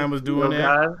one time was doing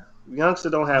that. Youngster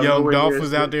don't have Young Dolph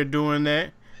was out there doing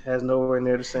that. Has nowhere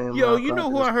near the same. Yo, you know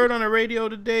who I heard on the radio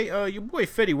today? Your boy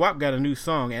Fetty Wap got a new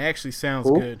song. It actually sounds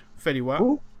good. Fetty Wap.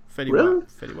 Who? Fetty really? Wap.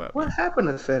 Fetty Wap. What happened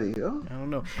to Fetty, yo? I don't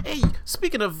know. Hey,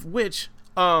 speaking of which,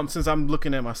 since I'm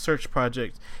looking at my search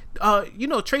project,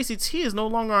 Tracy T is no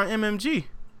longer on MMG.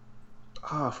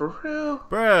 Oh, for real?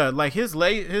 Bruh, like his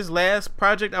last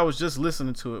project, I was just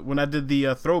listening to it when I did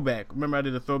the throwback. Remember I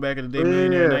did a throwback of the Day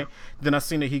Millionaire Night? Then I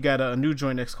seen that he got a new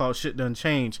joint that's called Shit Done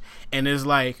Change. And it's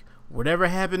like, whatever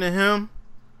happened to him,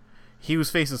 he was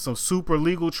facing some super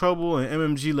legal trouble and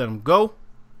MMG let him go.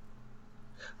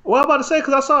 Well, I'm about to say,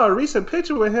 because I saw a recent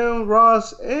picture with him,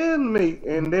 Ross, and Meek,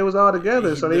 and they was all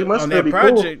together, so they must still be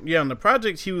project, cool. Yeah, on the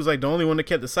project, he was like, the only one that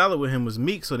kept it solid with him was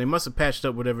Meek, so they must have patched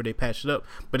up whatever they patched up.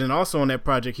 But then also on that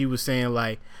project, he was saying,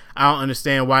 like, I don't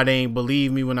understand why they ain't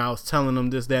believe me when I was telling them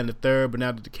this, that, and the third, but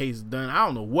now that the case is done, I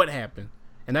don't know what happened.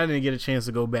 And I didn't get a chance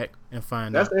to go back and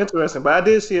find out. That's interesting, but I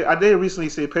did recently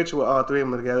see a picture with all three of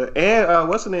them together. And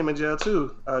what's the name in jail,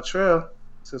 too? Trail,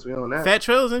 since we own that. Fat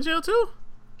Trail's in jail, too?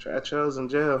 Trail's in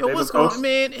jail. Yo, what's going on,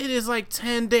 man? It is like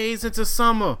 10 days into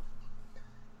summer.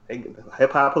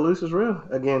 Hip Hop Police is real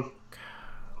again.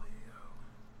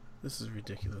 This is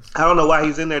ridiculous. I don't know why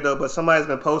he's in there though, but somebody's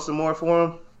been posting more for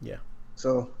him. Yeah.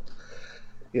 So,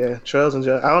 yeah, Trail's in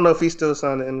jail. I don't know if he's still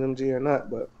signed to MMG or not,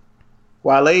 but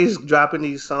Wale's dropping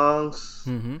these songs.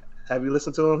 Mm-hmm. Have you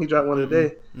listened to him? He dropped one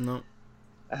today. No.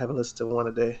 I haven't listened to one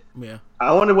a day. Yeah.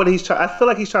 I wonder what he's trying. I feel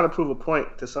like he's trying to prove a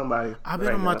point to somebody. I've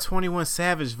been on my 21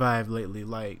 Savage vibe lately.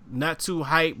 Like, not too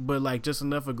hype, but like just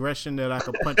enough aggression that I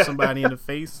could punch somebody in the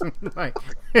face. Like,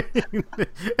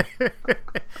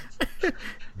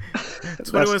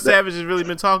 21 Savage has really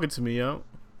been talking to me, yo.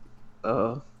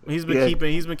 He's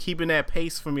been keeping that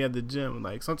pace for me at the gym.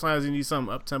 Like, sometimes you need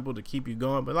something up tempo to keep you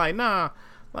going, but like, nah,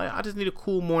 like I just need a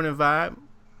cool morning vibe.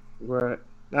 Right.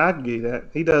 I can give you that.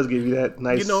 He does give you that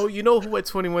nice. You know what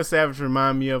 21 Savage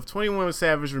remind me of? 21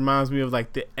 Savage reminds me of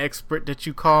like the expert that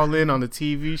you call in on the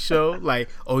TV show. Like,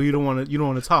 oh, you don't want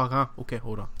to talk, huh? Okay,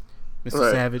 hold on, Mr.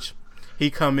 Right. Savage.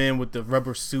 He come in with the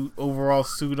rubber suit, overall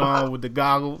suit on with the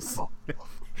goggles.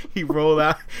 he roll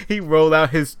out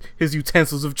his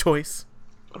utensils of choice.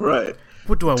 Right.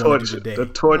 What do I want to do today? The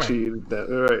torture you.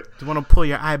 Right. Do you want to pull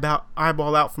your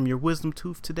eyeball out from your wisdom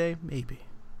tooth today? Maybe.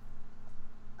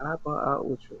 Eyeball out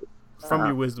with you. From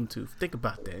your wisdom tooth. Think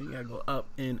about that. You gotta go up,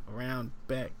 in, around,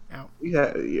 back, out.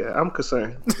 Yeah, I'm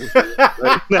concerned.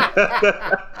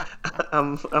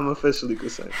 I'm officially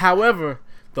concerned. However,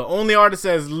 the only artist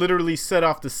that has literally set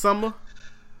off the summer,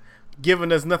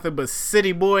 giving us nothing but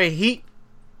city boy heat.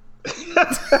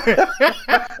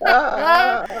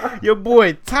 Your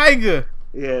boy Tyga.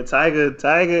 Yeah,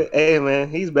 Tyga. Hey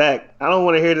man, he's back. I don't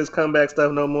want to hear this comeback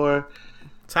stuff no more.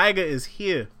 Tyga is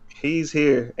here. He's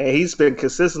here, and he's been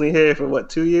consistently here for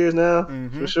 2 years now,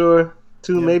 for sure.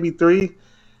 Two, maybe 3.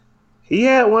 He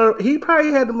had one. He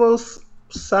probably had the most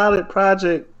solid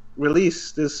project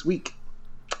release this week.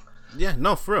 Yeah,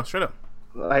 no, for real, straight up.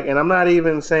 Like, and I'm not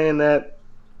even saying that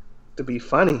to be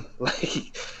funny.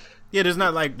 Like, yeah, there's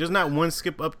not one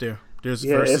skip up there. There's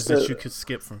verses that you could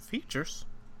skip from features.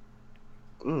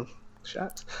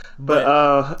 Shots,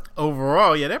 but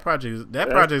overall, yeah, that project is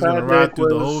gonna ride through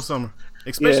the whole summer.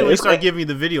 Especially when you start giving me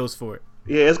the videos for it.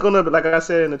 Yeah, it's gonna be, like I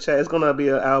said in the chat, it's gonna be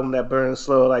an album that burns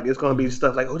slow. Like, it's gonna be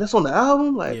stuff like, oh, that's on the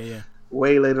album, like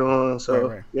way later on. So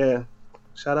right. Yeah,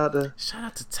 shout out to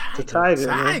Tyga.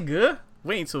 Tyga.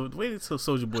 Wait until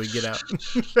Soulja Boy get out.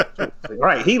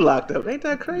 Right, he locked up. Ain't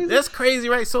that crazy? That's crazy,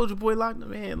 right? Soulja Boy locked up.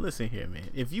 Man, listen here,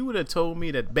 man. If you would have told me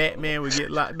that Batman would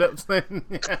get locked up,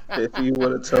 if you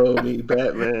would have told me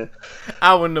Batman,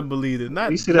 I wouldn't have believed it.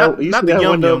 You see that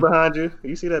window behind you?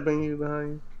 You see that venue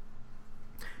behind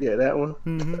you? Yeah, that one.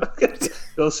 Mm-hmm.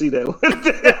 Go see that one.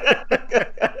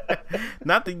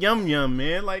 Not the Yum,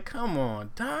 man. Like, come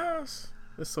on, Daz.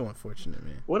 It's so unfortunate,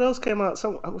 man. What else came out?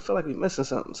 I feel like we're missing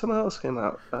something. Something else came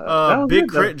out. Big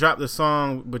Crit dropped the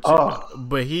song,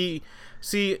 but he.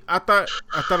 See, I thought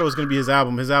it was gonna be his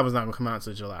album. His album's not gonna come out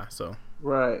until July. So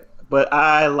right, but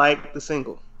I like the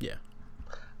single. Yeah,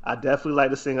 I definitely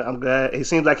like the single. I'm glad. It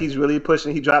seems like he's really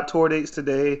pushing. He dropped tour dates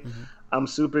today. Mm-hmm. I'm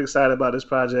super excited about this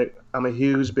project. I'm a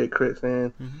huge Big Crit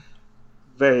fan. Mm-hmm.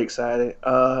 Very excited.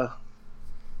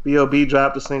 B.O.B.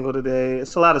 dropped a single today.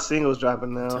 It's a lot of singles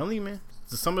dropping now. Tell you, man.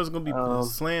 The summer's gonna be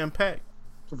slam packed.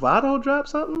 Vado dropped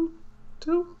something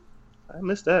too. I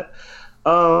missed that.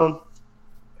 I'm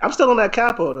still on that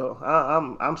Capo though.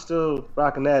 I'm still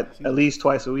rocking that at least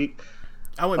twice a week.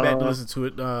 I went back to listen to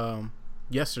it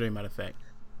yesterday, matter of fact.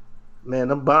 Man,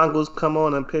 them bongos come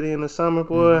on and Pity in the Summer,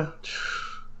 boy.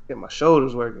 Get my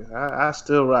shoulders working. I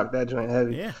still rock that joint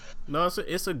heavy. Yeah, no,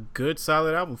 it's a good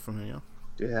solid album from him, yo.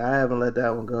 Yeah, I haven't let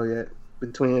that one go yet.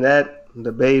 Between that and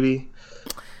The Baby.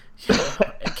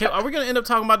 Are we gonna end up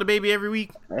talking about The Baby every week?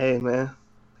 Hey, man.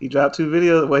 He dropped 2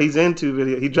 videos. Well, he's in 2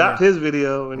 videos. He dropped his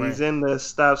video, and he's in the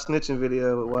Stop Snitching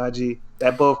video with YG.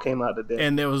 That both came out today.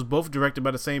 And they was both directed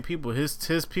by the same people.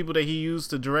 His people that he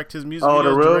used to direct his music. Oh,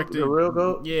 the Real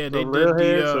Goats? Yeah, they did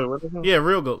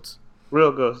Real Goats.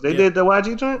 Real Goats. They did the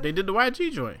YG joint? They did the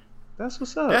YG joint. That's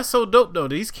what's up. That's so dope, though.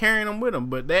 That he's carrying them with him.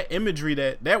 But that imagery,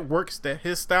 that works, that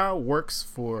his style works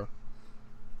for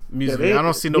music. I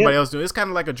don't see nobody else doing it. It's kind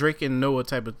of like a Drake and Noah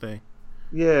type of thing.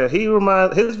 Yeah,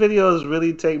 his videos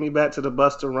really take me back to the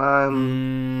Busta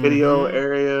Rhymes video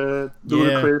area,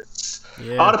 Ludacris.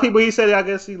 Yeah. All the people he said, I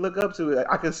guess he look up to.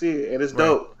 I can see it, and it's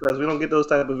dope because we don't get those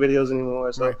type of videos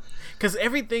anymore. So, because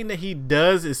everything that he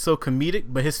does is so comedic,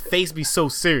 but his face be so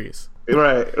serious.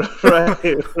 Right.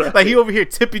 Like he over here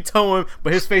tippy toeing,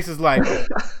 but his face is like,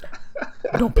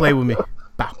 "Don't play with me."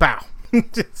 Bow, bow.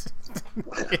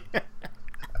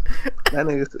 That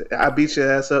nigga said, I beat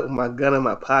your ass up with my gun in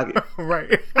my pocket.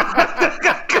 Right.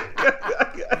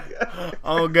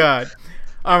 Oh, God.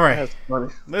 All right. That's funny.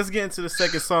 Let's get into the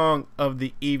second song of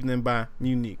the evening by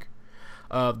Unique.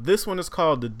 This one is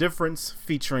called The Difference,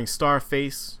 featuring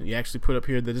Starface. You actually put up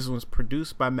here that this one's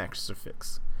produced by Master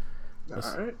Fix.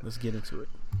 Let's get into it.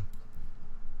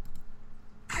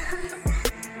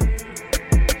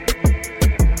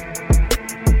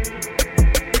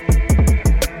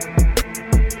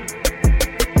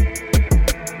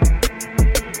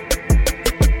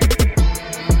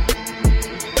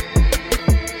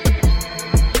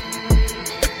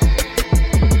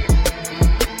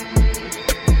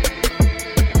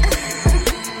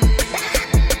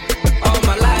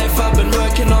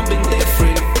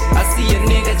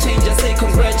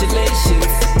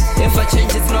 If I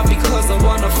change, it's not because I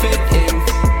wanna fit in,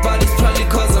 but it's probably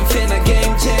cause I'm finna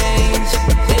game change.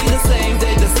 They the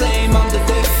same, I'm the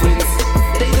difference.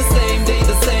 They the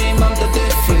same, I'm the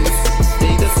difference.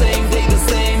 They the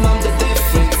same, I'm the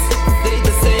difference. They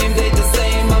the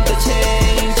same, I'm the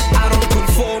change. I don't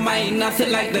conform, I ain't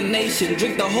nothing like the nation.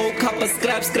 Drink the whole cup of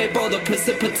scrape all the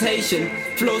precipitation.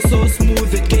 Flow so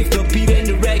smooth, it gave the beat an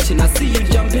erection. I see you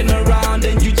jumping around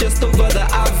and you just over the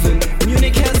oven.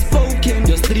 Munich has spoken,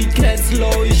 just 3 cats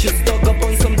low, you should stock up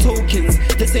on some tokens.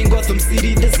 This ain't Gotham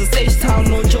City, this is H-Town,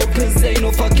 no jokers. Ain't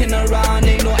no fucking around,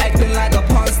 ain't no acting like a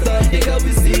monster. Nigga,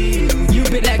 we see you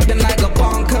been acting like a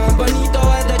bonker. Bonito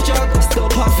at the jug, still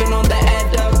puffing on the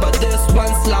adder. But this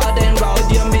one's loud and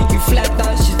rowdy, make you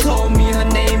flatter. She told me her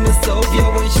name is Sylvia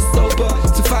when she's sober.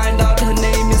 To find out her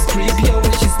name is creepier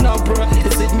when she's snubber.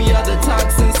 Is it me or the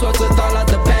toxins? What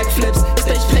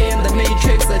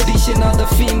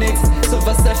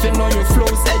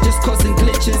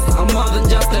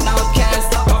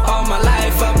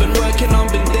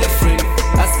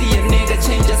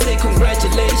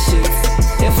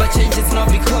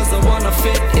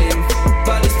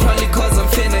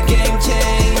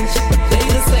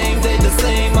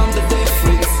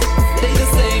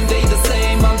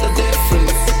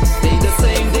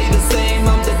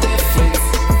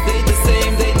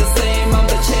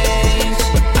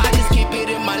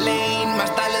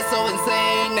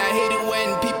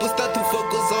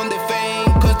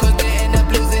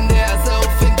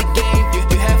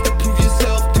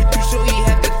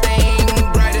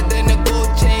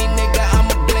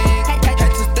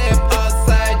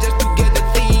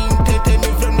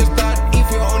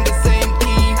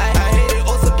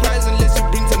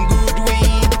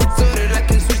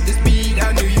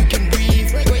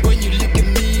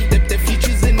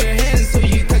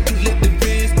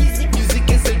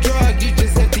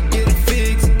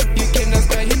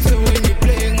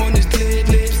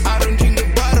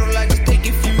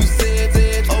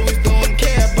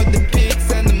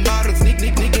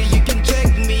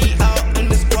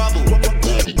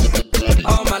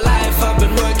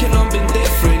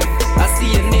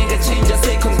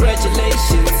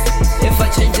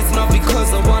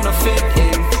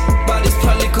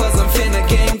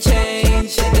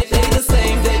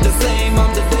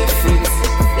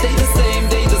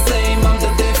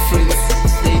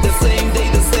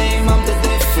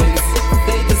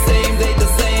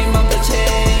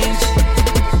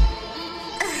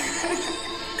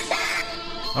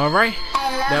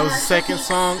That was the second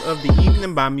song of the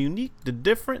evening by Munich, The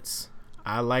Difference.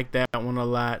 I like that one a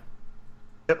lot.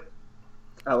 Yep.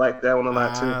 I like that one a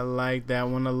lot too. I like that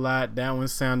one a lot. That one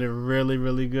sounded really,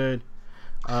 really good.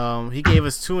 He gave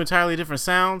us 2 entirely different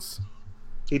sounds.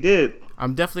 He did.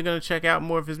 I'm definitely going to check out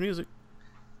more of his music.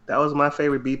 That was my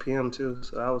favorite BPM too,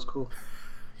 so that was cool.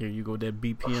 Here you go, that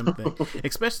BPM thing.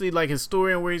 Especially like his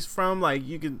story and where he's from. Like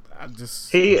you can,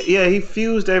 he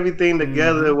fused everything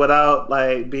together without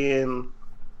like being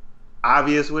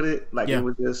obvious with it. Like it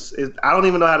was just, I don't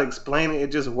even know how to explain it.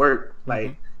 It just worked.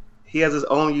 Like he has his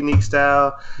own unique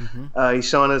style. He's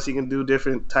showing us he can do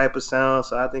different type of sounds.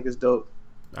 So I think it's dope.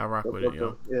 I rock with it,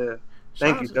 yo. Yeah.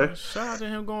 Thank you, sir. Shout out to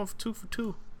him going for 2 for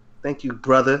 2. Thank you,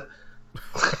 brother.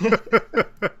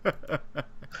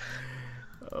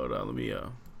 Hold on, let me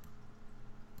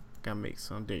gotta make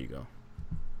some. There you go.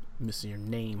 Missing your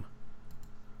name.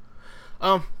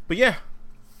 But yeah,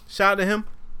 shout out to him.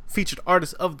 Featured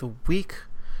artist of the week.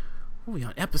 We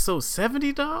on episode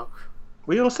 70, dog.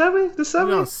 We on 70? The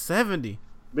 70? We on 70.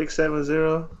 Big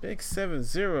 70. Big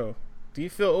 70. Do you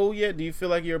feel old yet? Do you feel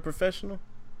like you're a professional?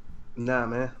 Nah,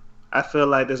 man. I feel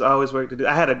like there's always work to do.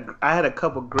 I had a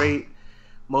couple great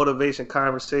motivational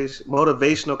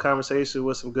conversation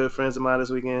with some good friends of mine this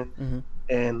weekend,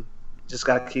 and just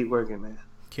gotta keep working, man.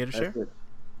 Care to share?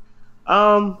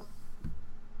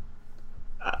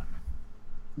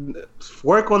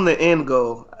 Work on the end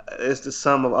goal is the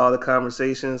sum of all the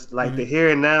conversations. Like the here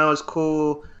and now is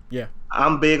cool. Yeah,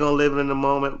 I'm big on living in the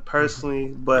moment personally,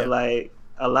 but like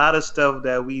a lot of stuff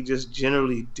that we just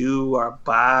generally do or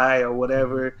buy or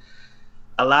whatever.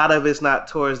 A lot of it's not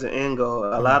towards the end goal.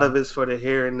 A lot of it's for the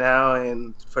here and now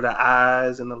and for the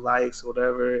eyes and the likes,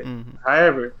 whatever.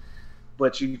 However,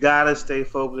 but you gotta stay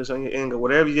focused on your end goal.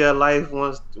 Whatever your life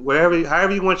wants,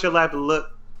 however you want your life to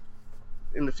look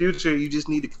in the future, you just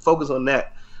need to focus on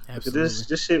that. Absolutely. Because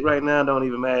this shit right now don't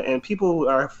even matter. And people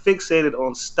are fixated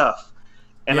on stuff.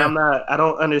 And I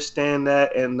don't understand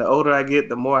that. And the older I get,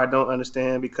 the more I don't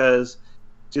understand, because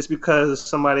just because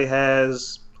somebody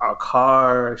has a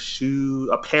car, a shoe,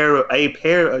 a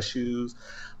pair of shoes,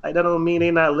 like that don't mean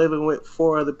they're not living with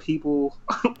 4 other people.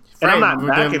 And I'm not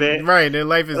knocking it. Right, their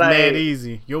life is mad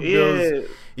easy. Your bills,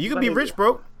 you could be rich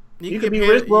broke. You could be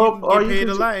rich broke, or you get paid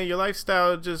a lot, and your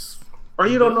lifestyle just. Or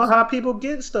you don't know how people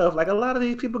get stuff. Like a lot of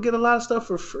these people get a lot of stuff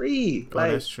for free.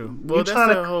 Like, that's true. Well, that's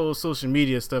the whole social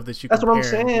media stuff that you. That's what I'm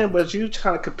saying. But you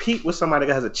trying to compete with somebody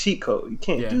that has a cheat code. You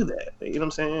can't do that. You know what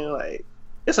I'm saying? Like,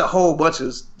 it's a whole bunch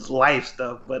of life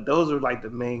stuff, but those are like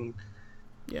the main.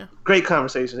 Yeah. Great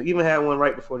conversation. I even had one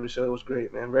right before the show. It was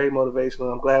great, man. Very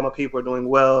motivational. I'm glad my people are doing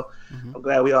well. I'm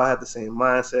glad we all have the same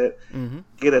mindset.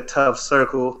 Get a tough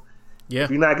circle. Yeah.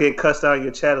 If you're not getting cussed out in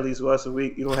your chat at least once a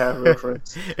week, you don't have real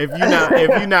friends. if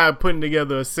you're not putting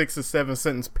together a 6 or 7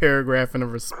 sentence paragraph in a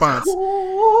response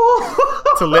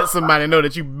to let somebody know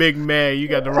that you big mad, you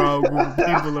got the wrong group of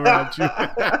people around you.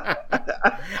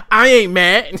 I ain't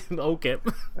mad. Okay.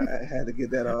 I had to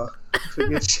get that off.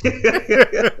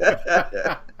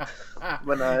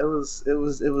 But no, it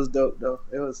was dope though.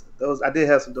 It was those. I did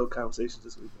have some dope conversations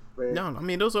this week. No, I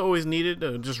mean those are always needed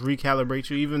to just recalibrate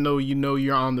you. Even though you know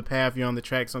you're on the path, you're on the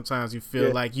track. Sometimes you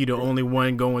feel like you're the only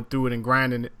one going through it and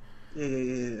grinding it.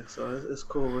 Yeah. So it's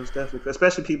cool. It's definitely,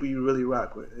 especially people you really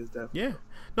rock with. It's definitely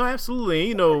No, absolutely.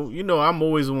 You know, I'm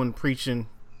always the one preaching.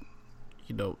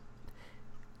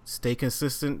 Stay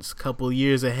consistent. It's a couple of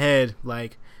years ahead.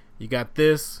 Like you got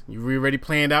this. You're already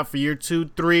planned out for year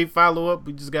 2, 3. Follow up.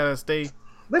 We just gotta stay.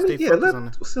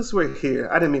 Since we're here,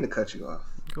 I didn't mean to cut you off.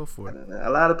 Go for it. A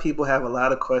lot of people have a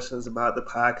lot of questions about the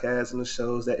podcast and the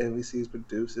shows that NVC is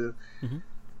producing.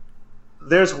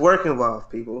 There's work involved,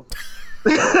 people.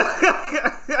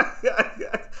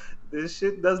 This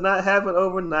shit does not happen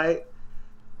overnight.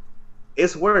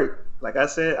 It's work. Like I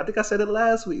said, I think I said it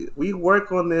last week. We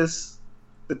work on this.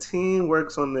 The team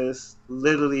works on this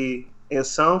literally in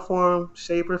some form,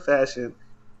 shape, or fashion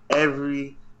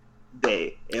every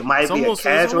day. It might be a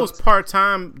casual. It's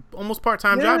almost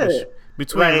part-time job-ish.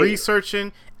 Between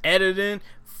researching, editing,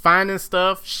 finding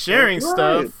stuff, sharing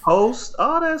stuff, post,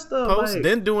 all that stuff.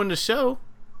 Then doing the show.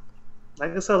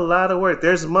 Like it's a lot of work.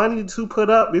 There's money to put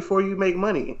up before you make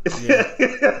money.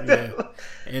 Yeah.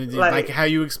 And like how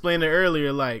you explained it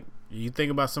earlier, like you think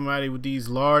about somebody with these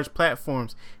large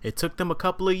platforms, it took them a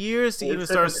couple of years to even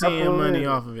start seeing money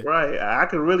off of it. Right. I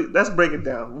can really, let's break it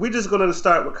down. We're just going to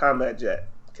start with Combat Jet.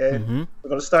 Okay. We're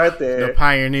going to start there. The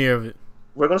pioneer of it.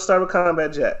 We're going to start with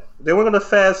Combat Jet. Then we're going to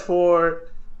fast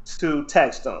forward to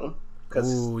Taxstone.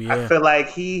 Because I feel like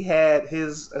he had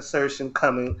his assertion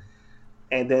coming,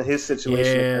 and then his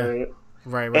situation occurred.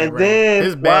 Right. And then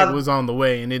his bag was on the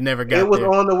way, and it never got there. It was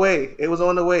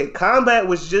on the way. Combat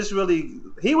was just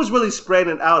he was really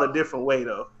spreading it out a different way,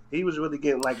 though. He was really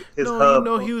getting like his hub.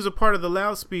 He was a part of the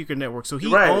Loudspeaker Network, so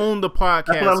he owned the podcast.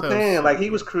 That's what I'm saying. Like, he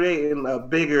was creating a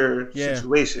bigger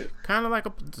situation. Kind of like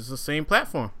it's the same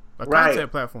platform, a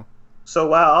content platform. So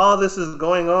while all this is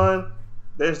going on,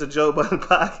 there's the Joe Budden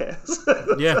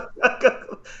podcast. Yeah.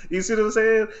 You see what I'm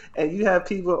saying? And you have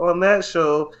people on that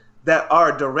show that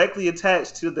are directly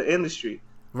attached to the industry.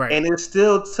 Right. And it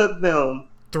still took them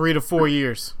 3 to 4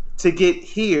 years to get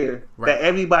here that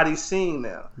everybody's seeing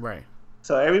now. Right.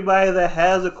 So everybody that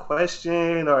has a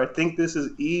question or think this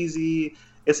is easy,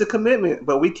 it's a commitment.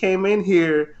 But we came in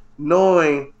here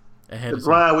knowing the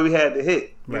grind we had to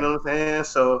hit. You know what I'm saying?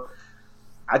 So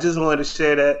I just wanted to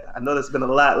share that. I know there's been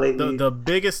a lot lately. The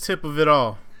biggest tip of it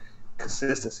all.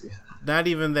 Consistency. Not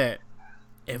even that.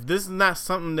 If this is not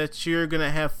something that you're going to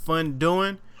have fun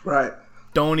doing,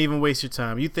 don't even waste your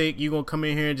time. You think you're going to come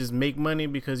in here and just make money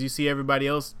because you see everybody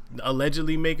else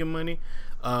allegedly making money?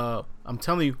 I'm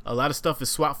telling you, a lot of stuff is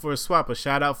swap for a swap, a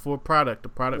shout out for a product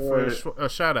for a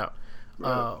shout out.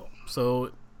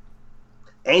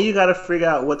 And you got to figure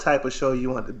out what type of show you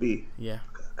want to be. Yeah.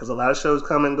 Because a lot of shows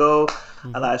come and go.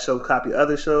 A lot of shows copy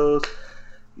other shows.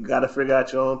 You got to figure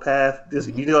out your own path.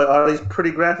 You know all these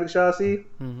pretty graphics y'all see?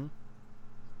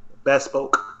 Best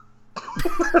spoke.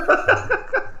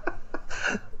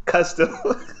 Custom.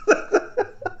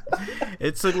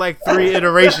 It took like 3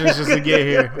 iterations just to get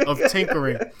here of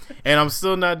tinkering, and I'm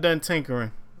still not done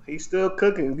tinkering. He's still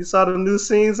cooking. You saw the new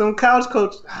scenes on Couch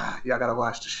Coach. Y'all gotta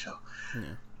watch the show.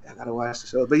 Y'all gotta watch the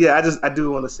show. But yeah, I do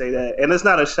want to say that, and it's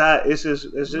not a shot. It's just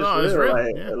real. It's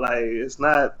real. Like it's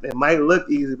not. It might look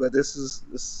easy, but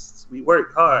this we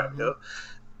worked hard,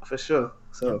 for sure.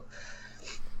 So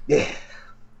yeah.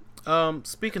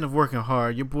 Speaking of working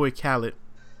hard, your boy Khaled.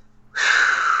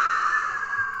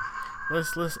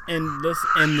 Let's end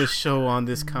the show on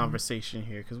this conversation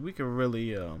here because we can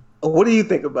really. What do you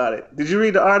think about it? Did you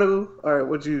read the article or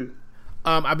would you?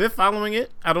 I've been following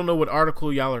it. I don't know what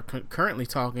article y'all are currently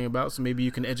talking about, so maybe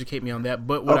you can educate me on that.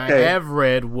 But what I have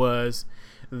read was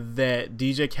that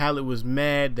DJ Khaled was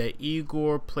mad that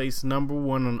Igor placed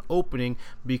 #1 on opening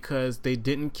because they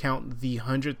didn't count the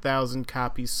 100,000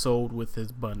 copies sold with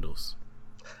his bundles.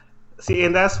 See,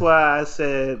 and that's why I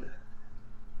said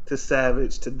to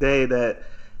Savage today that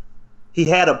he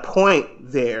had a point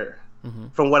there.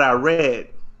 From what I read,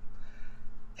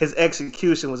 his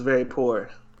execution was very poor.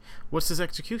 What's his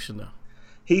execution though?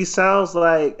 He sounds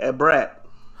like a brat.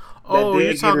 Oh,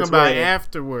 you're talking about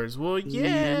afterwards. Well,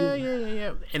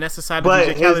 yeah. And that's the side of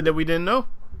DJ Khaled that we didn't know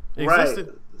existed.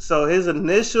 Right. So his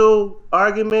initial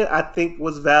argument, I think,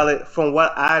 was valid from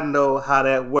what I know how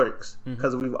that works.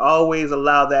 Because we've always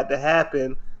allowed that to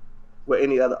happen with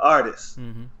any other artist.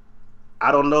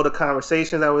 I don't know the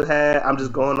conversation that was had. I'm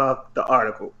just going off the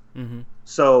article.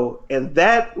 So in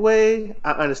that way,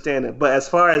 I understand it. But as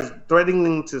far as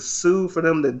threatening to sue for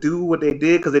them to do what they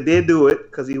did, because they did do it,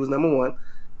 because he was #1.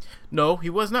 No, he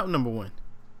was not #1.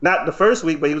 Not the first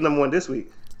week, but he was #1 this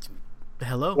week.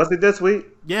 Hello? Was it this week?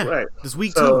 Yeah, right. This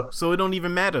week too. So it don't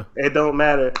even matter. It don't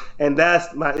matter. And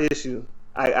that's my issue.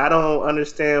 I don't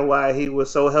understand why he was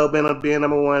so hell-bent on being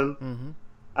 #1.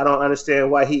 I don't understand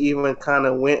why he even kind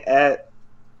of went at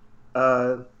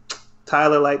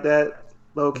Tyler like that,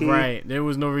 low key. Right. There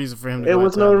was no reason for him to go. There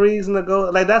was no Tyler. Reason to go.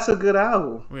 Like, that's a good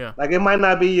album. Yeah. Like, it might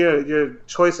not be your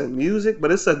choice in music,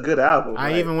 but it's a good album.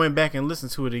 I even went back and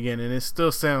listened to it again, and it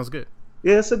still sounds good.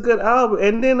 Yeah, it's a good album.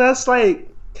 And then that's like,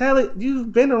 Khaled,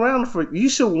 you've been around you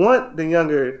should want the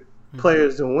younger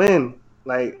players to win,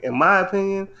 like, in my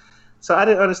opinion. So I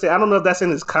didn't understand. I don't know if that's in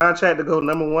his contract to go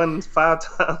 #1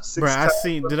 5 times, 6 times. I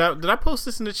seen. Did I post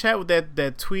this in the chat with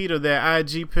that tweet or that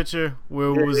IG picture where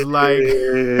it was like,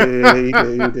 yeah,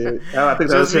 you did. I think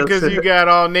just because you got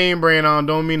all name brand on,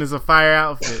 don't mean it's a fire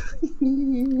outfit.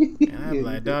 And I'm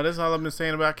like, dog, that's all I've been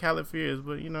saying about Khaled for years.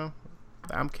 But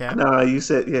I'm Khaled. No, you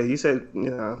said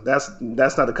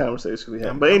that's not the conversation we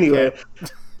had. But anyway,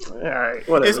 all right,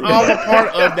 whatever. It's all a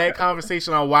part of that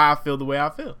conversation on why I feel the way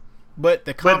I feel. But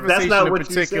the conversation in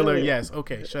particular, yes.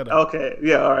 Okay, shut up. Okay,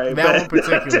 yeah, all right. That one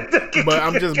particular. But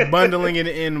I'm just bundling it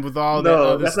in with all the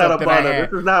other stuff that I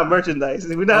had. This is not merchandise.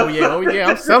 Oh yeah,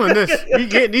 I'm selling this. We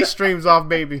getting these streams off,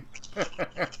 baby.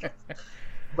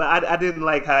 But I didn't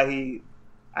like how he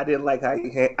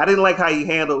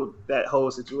handled that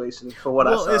whole situation for what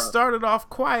I saw. Well, it started off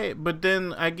quiet, but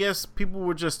then I guess people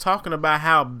were just talking about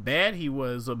how bad he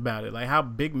was about it, like how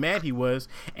big mad he was,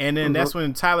 and then that's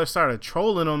when Tyler started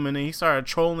trolling him, and then he started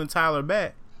trolling Tyler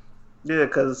back. Yeah,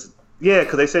 because Yeah,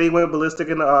 because they said he went ballistic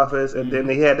in the office, and then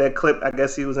they had that clip. I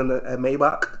guess he was in at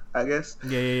Maybach, I guess.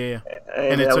 Yeah.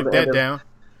 And they took that down.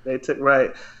 They took,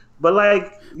 right. But,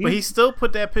 like... But he still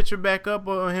put that picture back up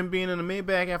on him being in the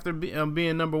Maybach after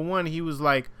being number one. He was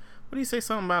like... What did he say?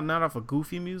 Something about not off of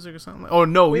Goofy music or something? Oh,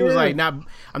 no. He was like, I'm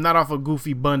not off of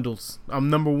Goofy bundles. I'm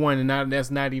number one, and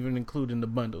that's not even including the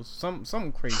bundles.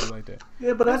 Something crazy like that.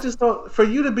 Yeah, but I just don't... For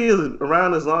you to be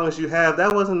around as long as you have,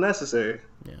 that wasn't necessary.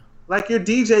 Yeah. Like, you're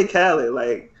DJ Khaled.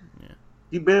 Like,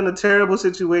 you've been in a terrible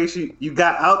situation. You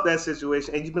got out that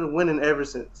situation, and you've been winning ever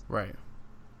since. Right.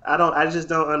 I just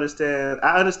don't understand.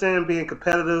 I understand being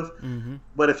competitive,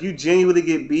 but if you genuinely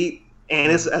get beat, and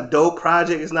it's a dope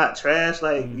project, it's not trash.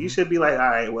 Like you should be like, all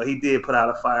right, well, he did put out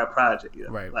a fire project, you know?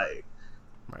 Right? Like,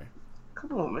 right.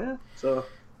 Come on, man. So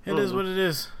it is what it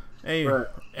is. Hey, right.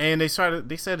 And they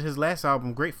said his last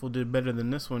album, Grateful, did better than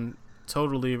this one,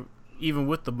 totally, even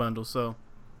with the bundle. So,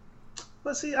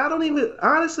 but see, I don't even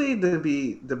honestly to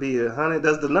be 100.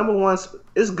 Does the number one?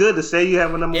 It's good to say you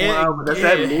have a number one album. Does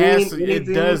that mean anything? It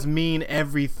does mean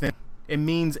everything. It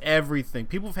means everything.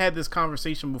 People have had this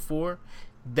conversation before.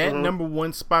 That number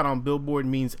one spot on Billboard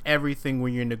means everything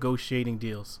when you're negotiating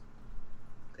deals.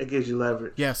 It gives you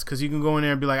leverage. Yes, because you can go in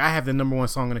there and be like, I have the number one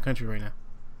song in the country right now.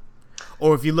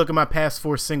 Or if you look at my past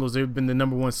 4 singles, they've been the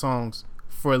number one songs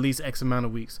for at least X amount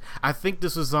of weeks. I think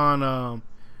this was on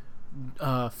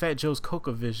Fat Joe's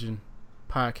Coca Vision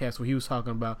podcast where he was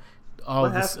talking about all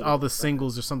the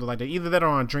singles or something like that. Either that or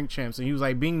on Drink Champs. And he was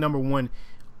like, being number one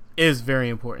is very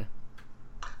important.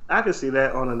 I can see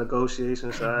that on the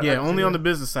negotiation side. Yeah, only on the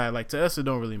business side. Like, to us, it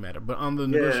don't really matter. But on the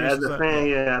negotiation side... as a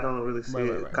fan, I don't really see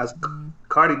it. Because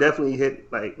Cardi definitely hit,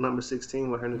 like, number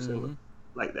 16 with her new single.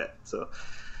 Like that. So,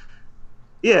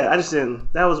 yeah, I just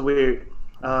didn't... That was weird.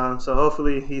 So,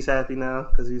 hopefully, he's happy now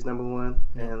because he's number one.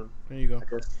 Yeah. And there you go. I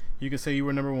guess, you can say you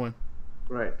were number one.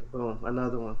 Right. Boom.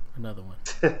 Another one.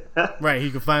 Right.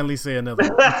 He can finally say another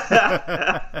one.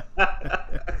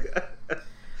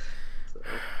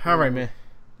 All right, man.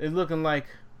 It's looking like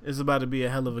it's about to be a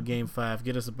hell of a Game 5.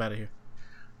 Get us up out of here.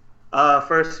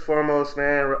 First and foremost,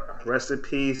 man, rest in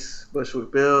peace,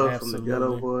 Bushwick Bill from the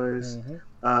Ghetto Boys.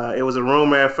 It was a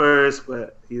rumor at first,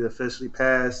 but he officially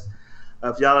passed.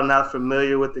 If y'all are not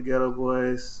familiar with the Ghetto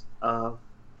Boys,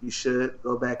 you should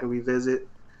go back and revisit.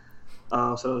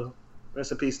 So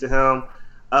rest in peace to him.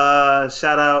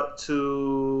 Shout out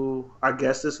to our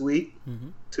guest this week,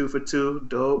 2 for 2,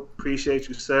 dope. Appreciate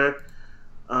you, sir.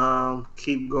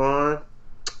 Keep going.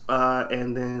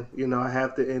 And then, I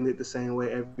have to end it the same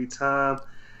way every time.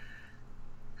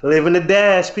 Living the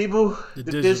dash, people. The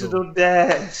digital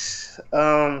dash.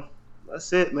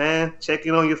 That's it, man. Check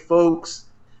in on your folks.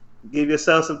 Give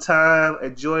yourself some time.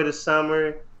 Enjoy the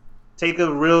summer. Take a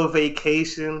real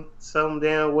vacation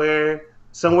somewhere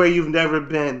you've never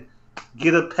been.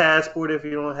 Get a passport if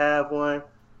you don't have one.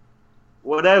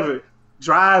 Whatever.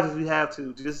 Drive if you have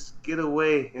to. Just get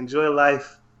away. Enjoy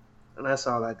life. And that's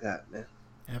all I got, man.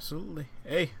 Absolutely.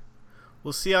 Hey,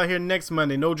 we'll see y'all here next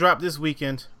Monday. No drop this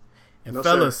weekend. And no,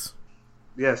 fellas. Sir.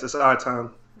 Yes, it's our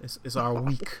time. It's our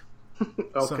week.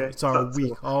 Okay. It's our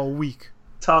week. All week.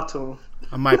 Talk to him.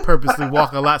 I might purposely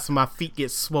walk a lot so my feet get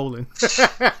swollen.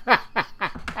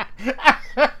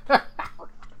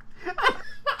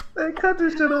 Hey, cut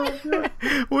this shit off.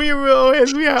 We real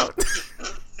heads. We out.